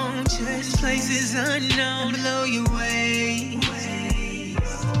up on chest, places unknown below your waist.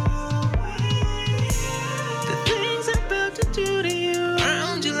 The things I'm about to do to you,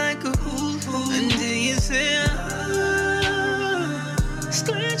 round you like a hula until you say, oh.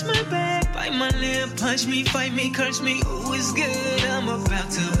 Scratch my back, bite my lip, punch me, fight me, curse me. Ooh, it's good, I'm about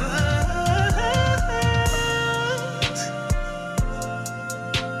to bust.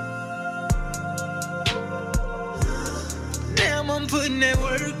 I'm putting that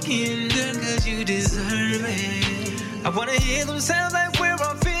work in, girl, cause you deserve it. I wanna hear them sound like we're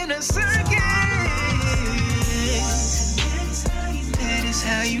off in a circus. That is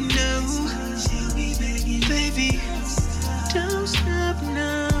how you know. Baby, don't stop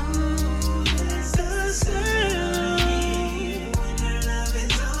now.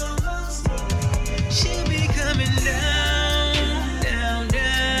 She'll be coming down, down,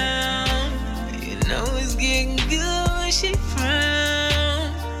 down. You know it's getting good when she frowns.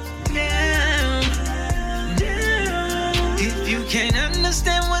 Can't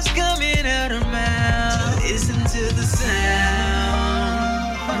understand what's coming out her mouth. Listen to the sound.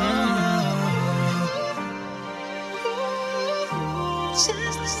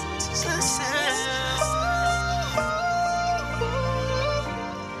 Just listen to the sound.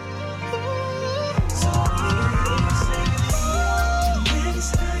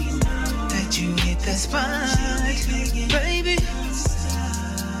 That you hit that spot, baby.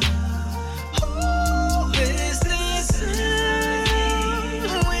 Oh, is this?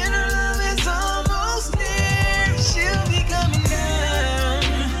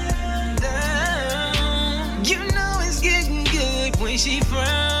 When she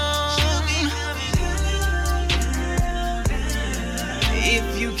frowns,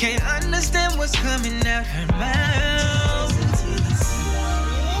 if you can't understand what's coming out her mouth.